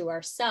connecting to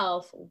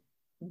ourselves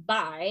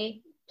by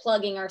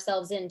plugging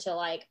ourselves into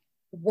like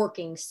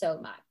working so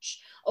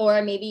much,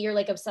 or maybe you're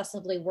like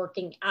obsessively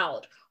working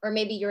out, or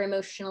maybe you're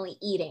emotionally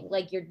eating,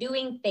 like you're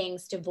doing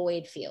things to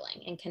void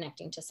feeling and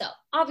connecting to self.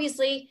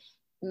 Obviously,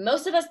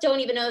 most of us don't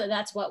even know that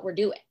that's what we're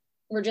doing.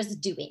 We're just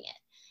doing it.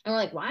 And we're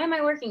like, why am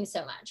I working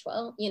so much?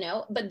 Well,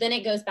 but then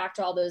it goes back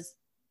to all those,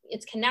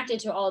 it's connected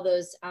to all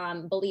those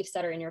beliefs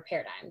that are in your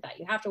paradigm, that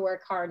you have to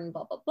work hard and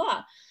blah,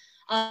 blah,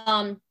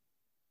 blah.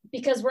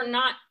 Because we're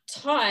not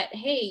taught,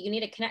 hey, you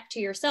need to connect to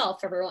yourself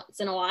every once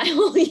in a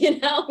while.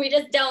 We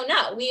just don't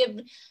know.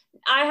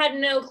 I had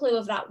no clue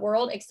of that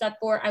world, except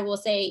for, I will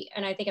say,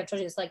 and I think I've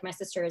told you this, like my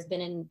sister has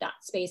been in that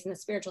space, in the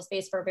spiritual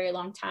space, for a very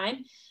long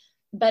time.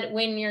 But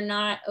when you're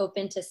not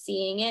open to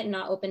seeing it,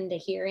 not open to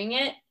hearing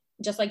it,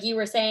 just like you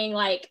were saying,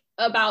 like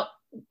about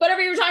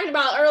whatever you were talking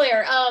about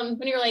earlier,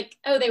 when you were like,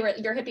 oh, they were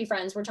your hippie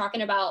friends were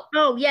talking about.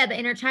 Oh yeah, the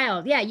inner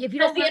child. Yeah, if you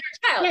don't, the inner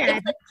child. Yeah,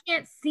 if you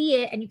can't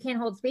see it and you can't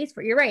hold space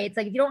for it, you're right. It's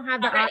like, if you don't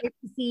have the eyes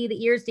to see,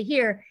 the ears to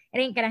hear, it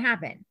ain't gonna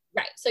happen.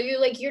 Right. So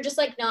you're just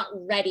like not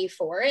ready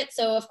for it.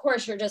 So of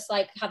course you're just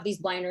like have these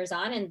blinders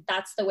on, and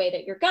that's the way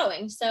that you're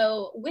going.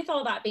 So with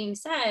all that being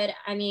said,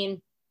 I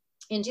mean,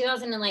 in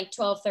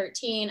 2012,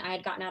 13, I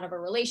had gotten out of a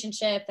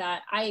relationship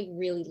that I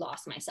really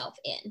lost myself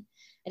in.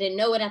 I didn't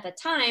know it at the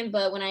time,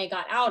 but when I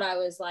got out, I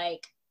was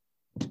like,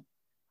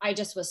 I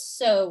just was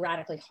so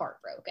radically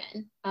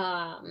heartbroken,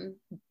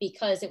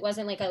 because it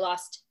wasn't like I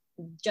lost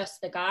just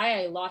the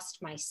guy, I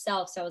lost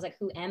myself. So I was like,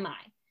 who am I?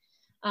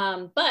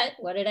 But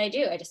what did I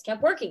do? I just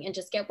kept working and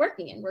just kept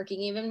working and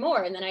working even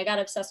more. And then I got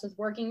obsessed with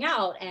working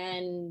out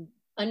and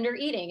under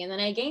eating. And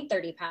then I gained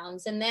 30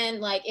 pounds. And then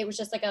like, it was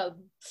just like a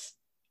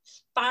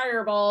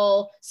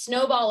fireball,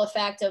 snowball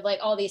effect of like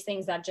all these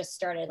things that just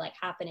started like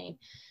happening.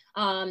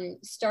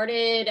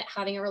 Started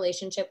having a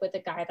relationship with a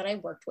guy that I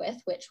worked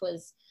with, which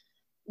was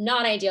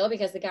not ideal,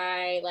 because the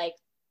guy, like,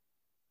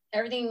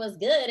 everything was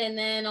good. And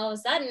then all of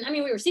a sudden, I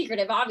mean, we were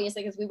secretive,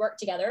 obviously, because we worked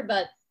together,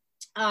 but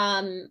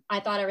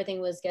I thought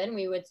everything was good and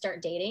we would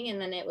start dating.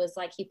 And then it was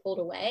like, he pulled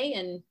away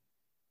and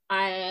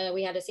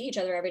we had to see each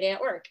other every day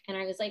at work. And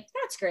I was like,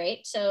 that's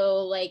great. So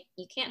like,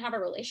 you can't have a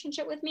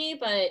relationship with me,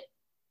 but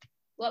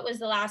what was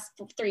the last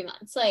 3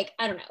 months? Like,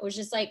 I don't know. It was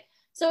just like,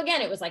 so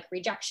again, it was like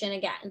rejection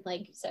again,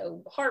 like,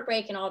 so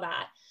heartbreak and all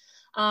that.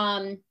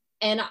 And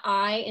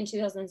I,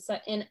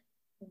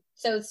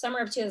 so summer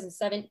of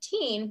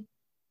 2017,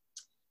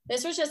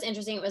 this was just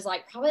interesting. It was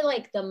like probably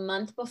like the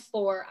month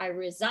before I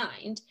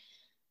resigned,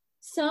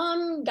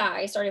 some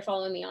guy started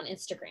following me on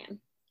Instagram.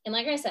 And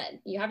like I said,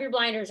 you have your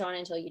blinders on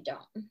until you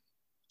don't.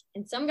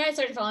 And some guy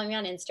started following me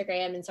on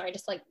Instagram. And so I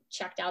just like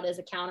checked out his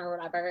account or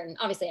whatever. And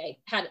obviously I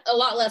had a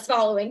lot less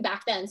following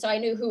back then, so I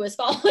knew who was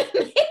following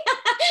me.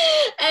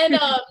 And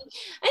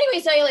anyway,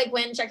 so I like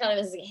went and checked out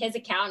his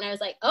account, and I was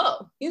like,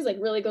 oh, he's like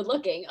really good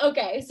looking.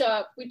 Okay.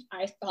 So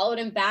I followed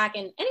him back,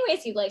 and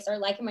anyways, he like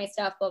started liking my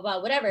stuff, blah,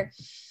 blah, whatever.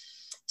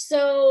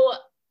 So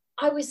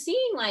I was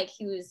seeing like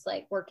he was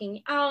like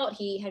working out.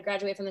 He had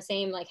graduated from the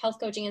same like health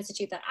coaching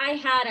institute that I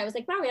had. I was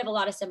like, wow, we have a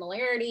lot of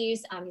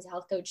similarities. He's a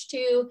health coach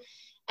too.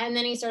 And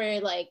then he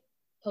started like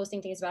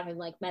posting things about him,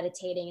 like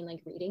meditating and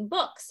like reading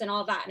books and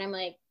all that. And I'm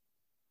like,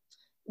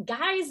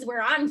 guys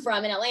where I'm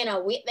from in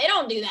Atlanta, they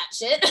don't do that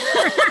shit.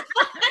 I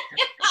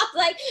was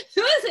like,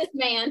 who is this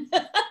man?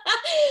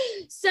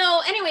 So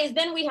anyways,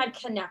 then we had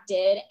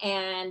connected,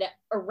 and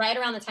right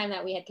around the time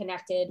that we had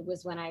connected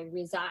was when I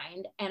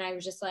resigned. And I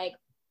was just like,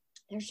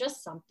 there's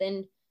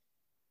something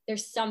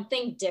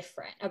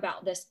different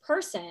about this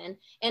person.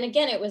 And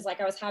again, it was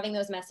like, I was having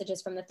those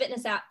messages from the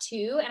fitness app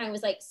too. And I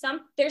was like,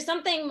 there's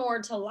something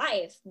more to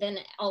life than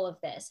all of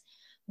this.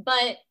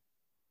 But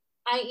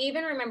I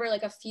even remember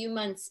like a few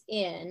months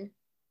in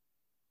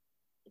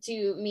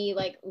to me,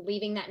 like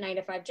leaving that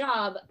 9-to-5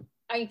 job,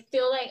 I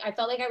felt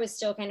like I was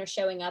still kind of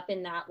showing up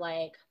in that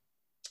like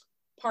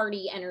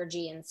party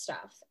energy and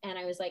stuff. And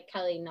I was like,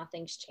 Kelly,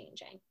 nothing's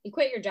changing. You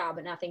quit your job,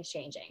 but nothing's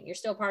changing. You're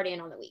still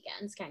partying on the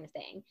weekends kind of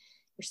thing.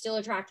 You're still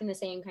attracting the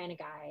same kind of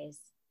guys,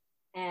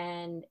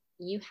 and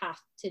you have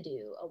to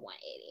do a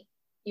 180.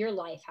 Your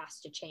life has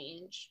to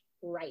change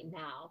right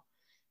now.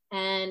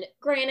 And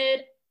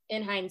granted,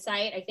 in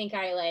hindsight, I think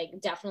I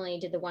like definitely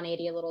did the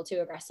 180 a little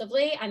too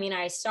aggressively. I mean,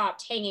 I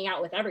stopped hanging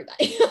out with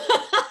everybody.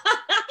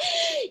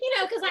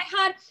 Because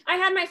I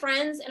had my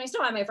friends, and I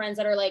still have my friends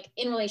that are like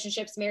in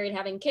relationships, married,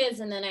 having kids.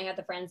 And then I had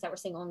the friends that were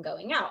single and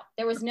going out.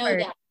 There was no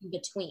gap in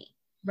between.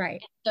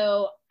 Right. And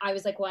so I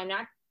was like, well, I'm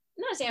not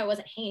saying I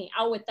wasn't hanging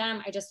out with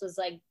them. I just was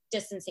like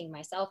distancing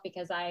myself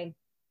because I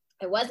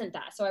wasn't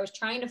that. So I was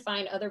trying to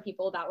find other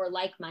people that were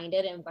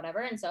like-minded and whatever.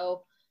 And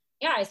so,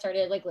 yeah, I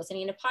started like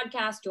listening to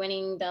podcasts,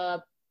 joining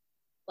the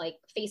like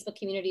Facebook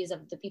communities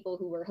of the people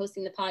who were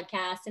hosting the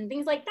podcast and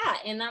things like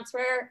that. And that's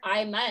where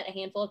I met a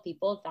handful of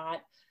people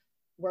that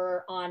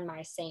were on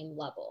my same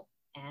level.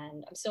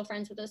 And I'm still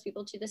friends with those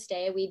people to this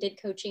day. We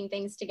did coaching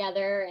things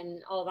together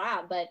and all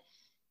that. But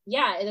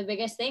yeah, the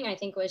biggest thing I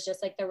think was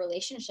just like the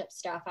relationship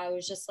stuff. I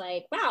was just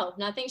like, wow,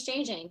 nothing's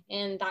changing.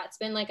 And that's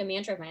been like a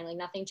mantra of mine, like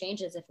nothing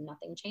changes if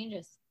nothing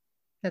changes.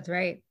 That's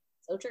right.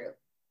 So true.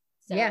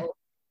 So yeah.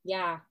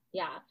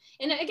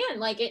 And again,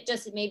 like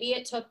maybe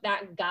it took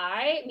that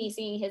guy, me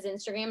seeing his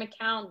Instagram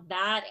account,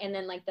 that, and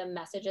then like the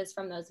messages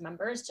from those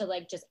members to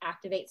like just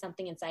activate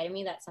something inside of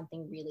me that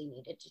something really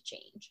needed to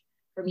change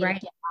for me to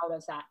get out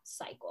of that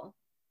cycle.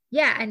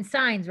 Yeah. And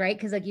signs, right?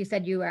 Because like you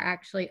said, you were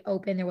actually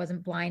open. There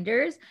wasn't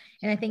blinders.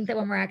 And I think that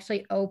when we're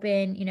actually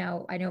open,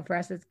 I know for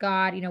us it's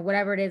God,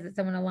 whatever it is that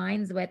someone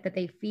aligns with, that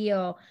they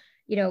feel,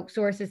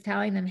 sources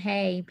telling them,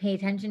 hey, pay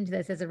attention to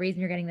this. There's a reason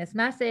you're getting this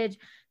message.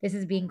 This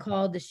is being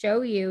called to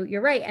show you.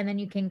 You're right. And then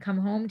you can come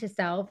home to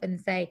self and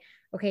say,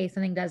 okay,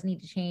 something does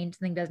need to change.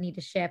 Something does need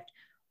to shift.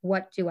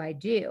 What do I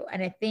do?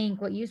 And I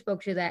think what you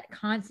spoke to, that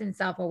constant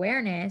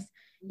self-awareness,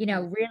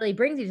 really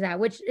brings you to that,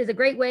 which is a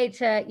great way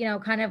to,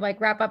 kind of like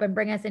wrap up and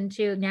bring us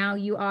into, now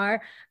you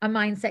are a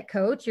mindset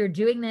coach. You're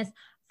doing this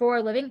for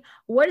a living.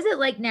 What is it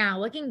like now,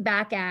 looking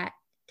back at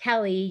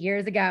Kelly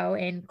years ago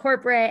in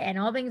corporate and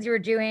all things you were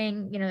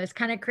doing, this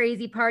kind of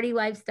crazy party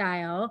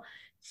lifestyle,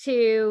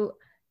 to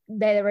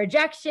the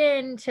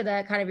rejection, to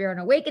the kind of your own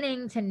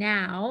awakening, to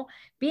now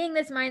being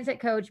this mindset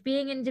coach,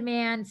 being in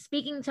demand,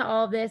 speaking to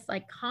all of this,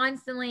 like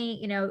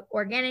constantly,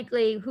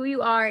 organically, who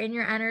you are in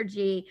your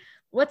energy.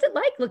 What's it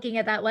like looking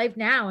at that life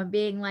now and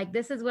being like,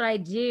 this is what I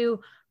do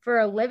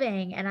for a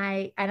living, and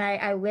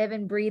I live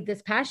and breathe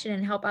this passion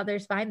and help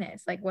others find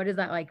this? Like, what is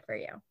that like for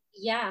you?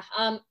 Yeah.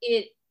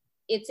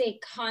 It's a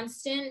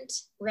constant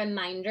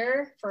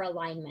reminder for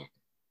alignment,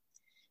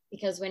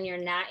 because when you're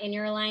not in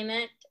your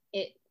alignment,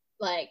 it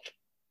like,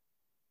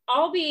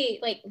 I'll be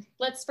like,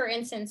 let's for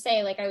instance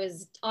say like I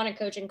was on a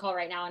coaching call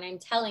right now and I'm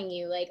telling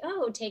you like,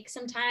 oh, take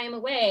some time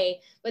away.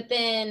 But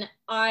then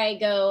I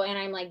go and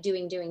I'm like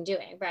doing,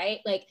 right?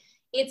 Like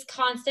it's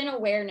constant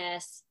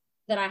awareness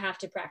that I have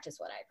to practice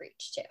what I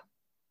preach to.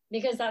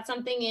 Because that's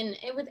something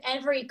with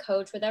every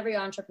coach, with every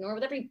entrepreneur,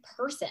 with every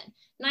person,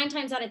 9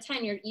 times out of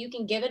 10, you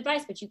can give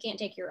advice, but you can't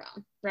take your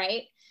own,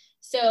 right?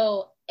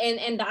 So,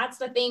 and that's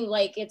the thing,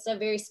 like, it's a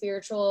very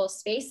spiritual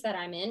space that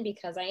I'm in,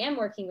 because I am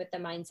working with the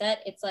mindset.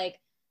 It's like,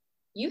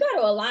 you got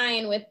to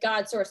align with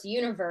God, source,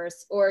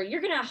 universe, or you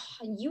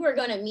are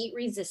going to meet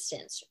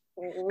resistance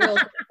real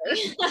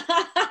quickly.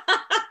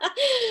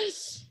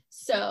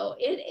 So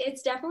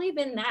it's definitely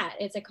been that.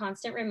 It's a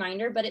constant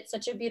reminder, but it's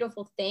such a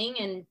beautiful thing.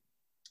 And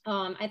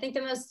I think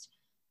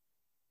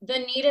the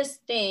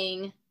neatest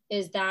thing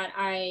is that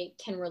I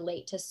can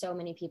relate to so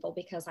many people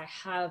because I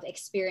have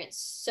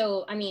experienced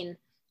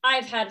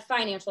I've had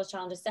financial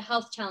challenges to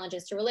health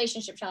challenges to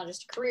relationship challenges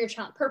to career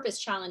purpose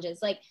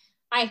challenges. Like,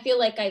 I feel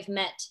like I've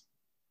met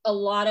a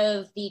lot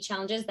of the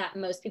challenges that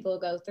most people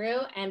go through.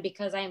 And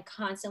because I am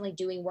constantly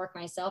doing work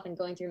myself and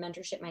going through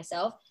mentorship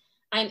myself,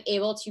 I'm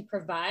able to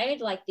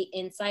provide like the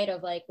insight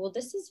of like, well,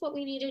 this is what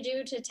we need to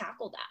do to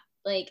tackle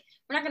that. Like,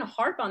 we're not going to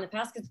harp on the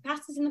past because the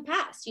past is in the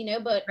past,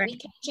 but Right. we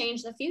can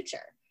change the future.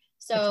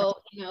 So,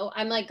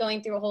 I'm like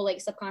going through a whole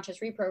like subconscious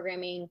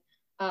reprogramming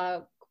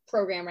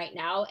program right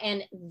now.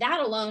 And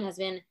that alone has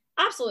been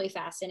absolutely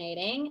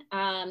fascinating.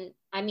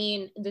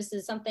 This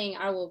is something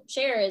I will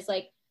share is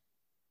like,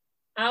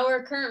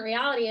 our current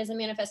reality is a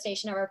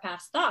manifestation of our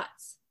past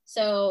thoughts.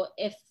 So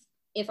if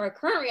our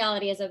current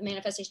reality is a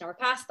manifestation of our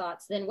past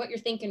thoughts, then what you're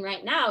thinking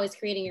right now is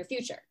creating your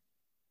future.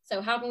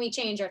 So how can we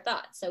change our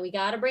thoughts? So we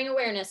got to bring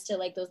awareness to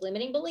like those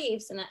limiting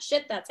beliefs and that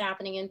shit that's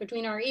happening in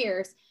between our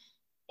ears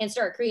and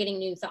start creating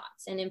new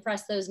thoughts and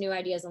impress those new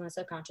ideas on the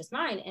subconscious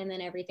mind. And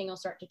then everything will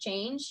start to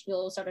change.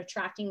 You'll start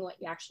attracting what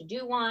you actually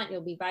do want.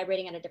 You'll be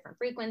vibrating at a different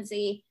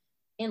frequency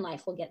and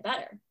life will get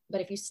better.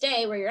 But if you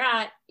stay where you're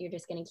at, you're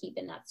just going to keep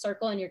in that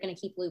circle and you're going to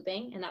keep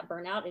looping. And that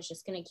burnout is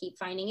just going to keep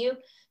finding you,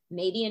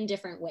 maybe in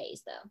different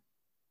ways though.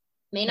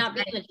 May not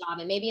be in the job,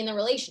 and maybe in the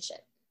relationship.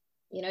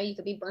 You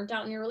could be burnt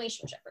out in your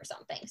relationship or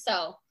something.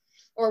 So,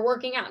 or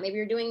working out. Maybe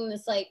you're doing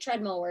this like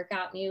treadmill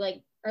workout and you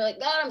like are like,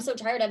 God, I'm so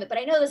tired of it, but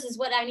I know this is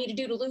what I need to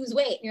do to lose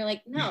weight. And you're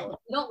like, no, if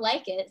you don't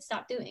like it,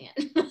 stop doing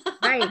it.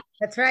 Right.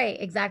 That's right.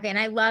 Exactly. And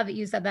I love that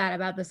you said that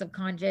about the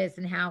subconscious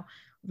and how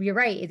you're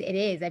right. It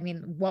is. I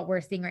mean, what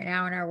we're seeing right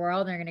now in our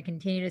world, and are going to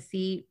continue to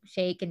see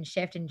shake and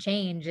shift and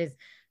change is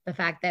the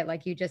fact that,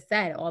 like you just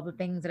said, all the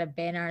things that have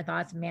been our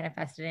thoughts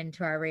manifested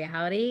into our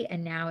reality.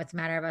 And now it's a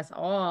matter of us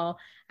all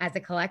as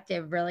a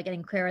collective really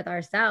getting clear with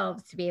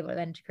ourselves to be able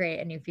then to create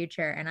a new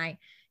future. And I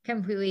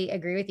completely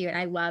agree with you. And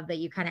I love that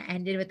you kind of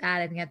ended with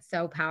that. I think that's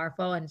so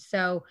powerful and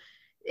so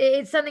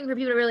it's something for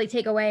people to really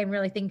take away and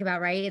really think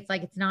about, right? It's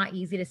like, it's not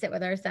easy to sit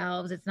with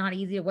ourselves. It's not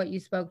easy, what you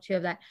spoke to,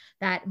 of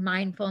that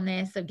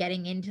mindfulness of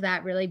getting into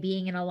that, really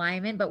being in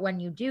alignment. But when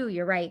you do,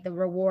 you're right. The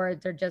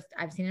rewards are just,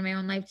 I've seen in my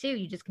own life too.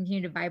 You just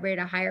continue to vibrate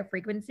at a higher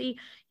frequency.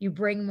 You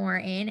bring more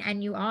in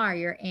and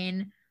you're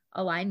in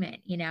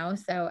alignment,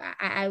 So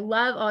I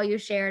love all you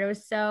shared. It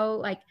was so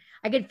like,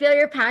 I could feel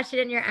your passion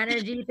and your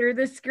energy through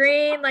the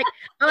screen. Like,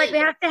 I'm like, we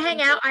have to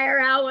hang out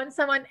IRL when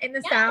someone in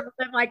the South.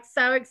 I'm like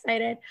so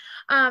excited.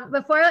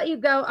 Before I let you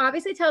go,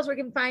 obviously tell us where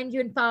we can find you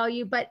and follow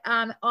you, but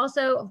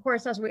also, of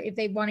course, tell us if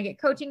they want to get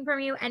coaching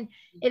from you. And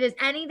if there's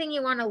anything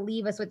you want to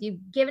leave us with, you've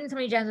given so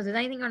many gems. If there's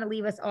anything you want to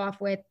leave us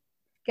off with,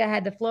 go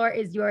ahead. The floor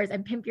is yours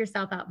and pimp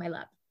yourself out, my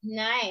love.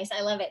 Nice.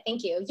 I love it.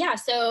 Thank you. Yeah.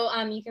 So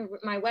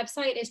my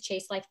website is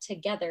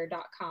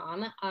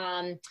chaselifetogether.com.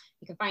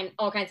 You can find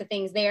all kinds of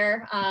things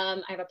there. I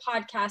have a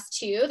podcast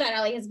too that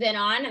Ellie has been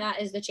on, and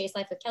that is the Chase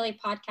Life with Kelly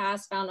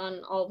podcast, found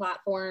on all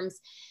platforms.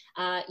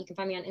 You can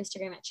find me on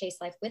Instagram at Chase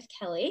Life with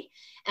Kelly.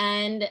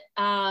 And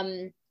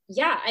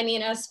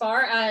as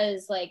far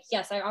as like,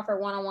 yes, I offer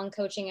one-on-one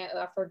coaching. I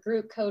offer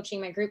group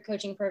coaching. My group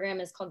coaching program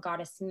is called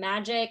Goddess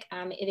Magic.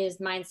 It is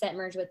mindset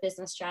merged with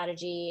business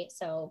strategy.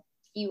 So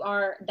you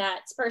are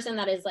that person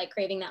that is like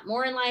craving that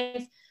more in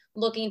life,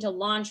 looking to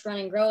launch, run,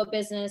 and grow a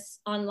business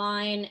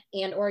online,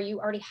 and or you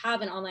already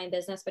have an online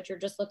business, but you're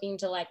just looking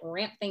to like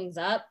ramp things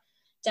up,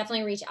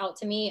 definitely reach out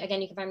to me.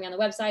 Again, you can find me on the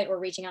website or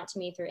reaching out to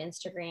me through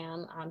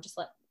Instagram. Just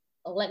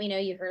let me know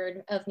you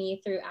heard of me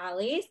through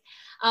Allie's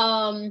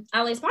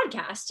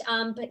podcast.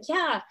 But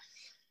yeah,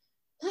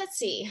 let's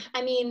see.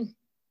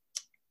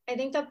 I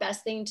think the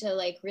best thing to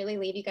like really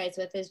leave you guys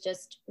with is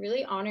just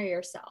really honor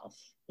yourself.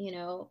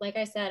 Like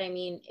I said,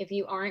 if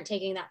you aren't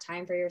taking that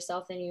time for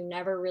yourself, then you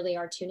never really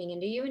are tuning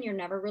into you and you're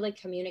never really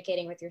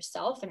communicating with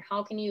yourself. And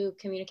how can you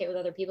communicate with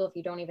other people if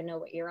you don't even know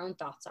what your own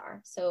thoughts are?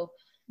 So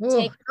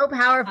so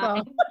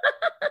powerful.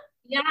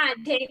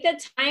 Take the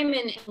time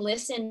and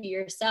listen to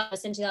yourself,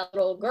 listen to that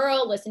little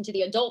girl, listen to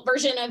the adult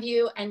version of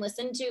you, and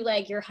listen to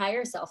like your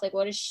higher self. Like,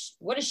 what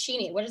does she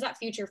need? What is that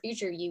future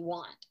you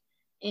want?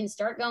 And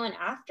start going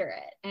after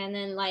it. And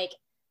then like,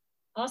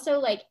 also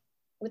like,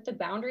 with the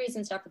boundaries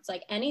and stuff, it's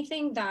like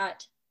anything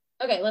that,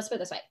 okay, let's put it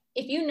this way.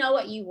 If you know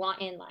what you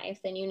want in life,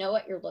 then you know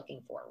what you're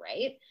looking for,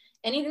 right?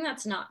 Anything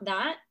that's not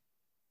that,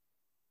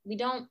 we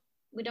don't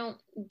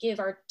give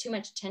too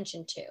much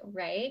attention to,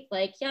 right?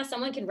 Like, yeah,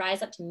 someone can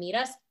rise up to meet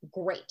us,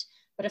 great.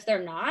 But if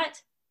they're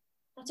not,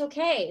 that's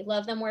okay.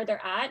 Love them where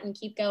they're at and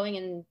keep going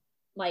and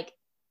like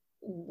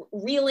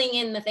reeling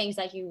in the things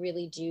that you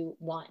really do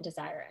want,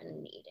 desire,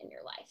 and need in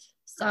your life.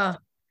 So.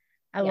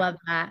 I love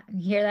that.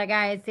 You hear that,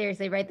 guys?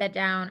 Seriously, write that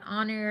down.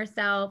 Honor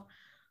yourself.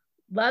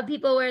 Love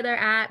people where they're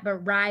at,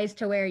 but rise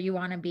to where you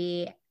want to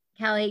be.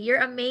 Kelly, you're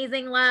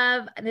amazing,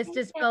 love. This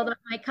just filled up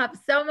my cup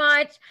so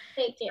much.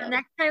 Thank you. Till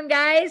next time,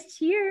 guys.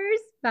 Cheers.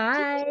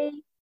 Bye.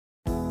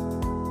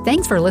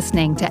 Thanks for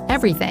listening to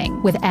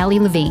Everything with Allie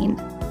Levine.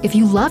 If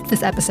you loved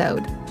this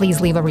episode,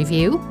 please leave a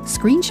review,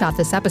 screenshot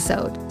this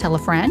episode, tell a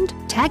friend,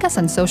 tag us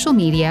on social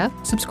media,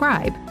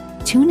 subscribe.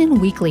 Tune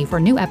in weekly for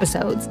new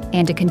episodes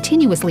and to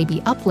continuously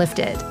be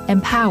uplifted,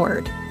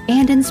 empowered,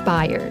 and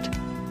inspired.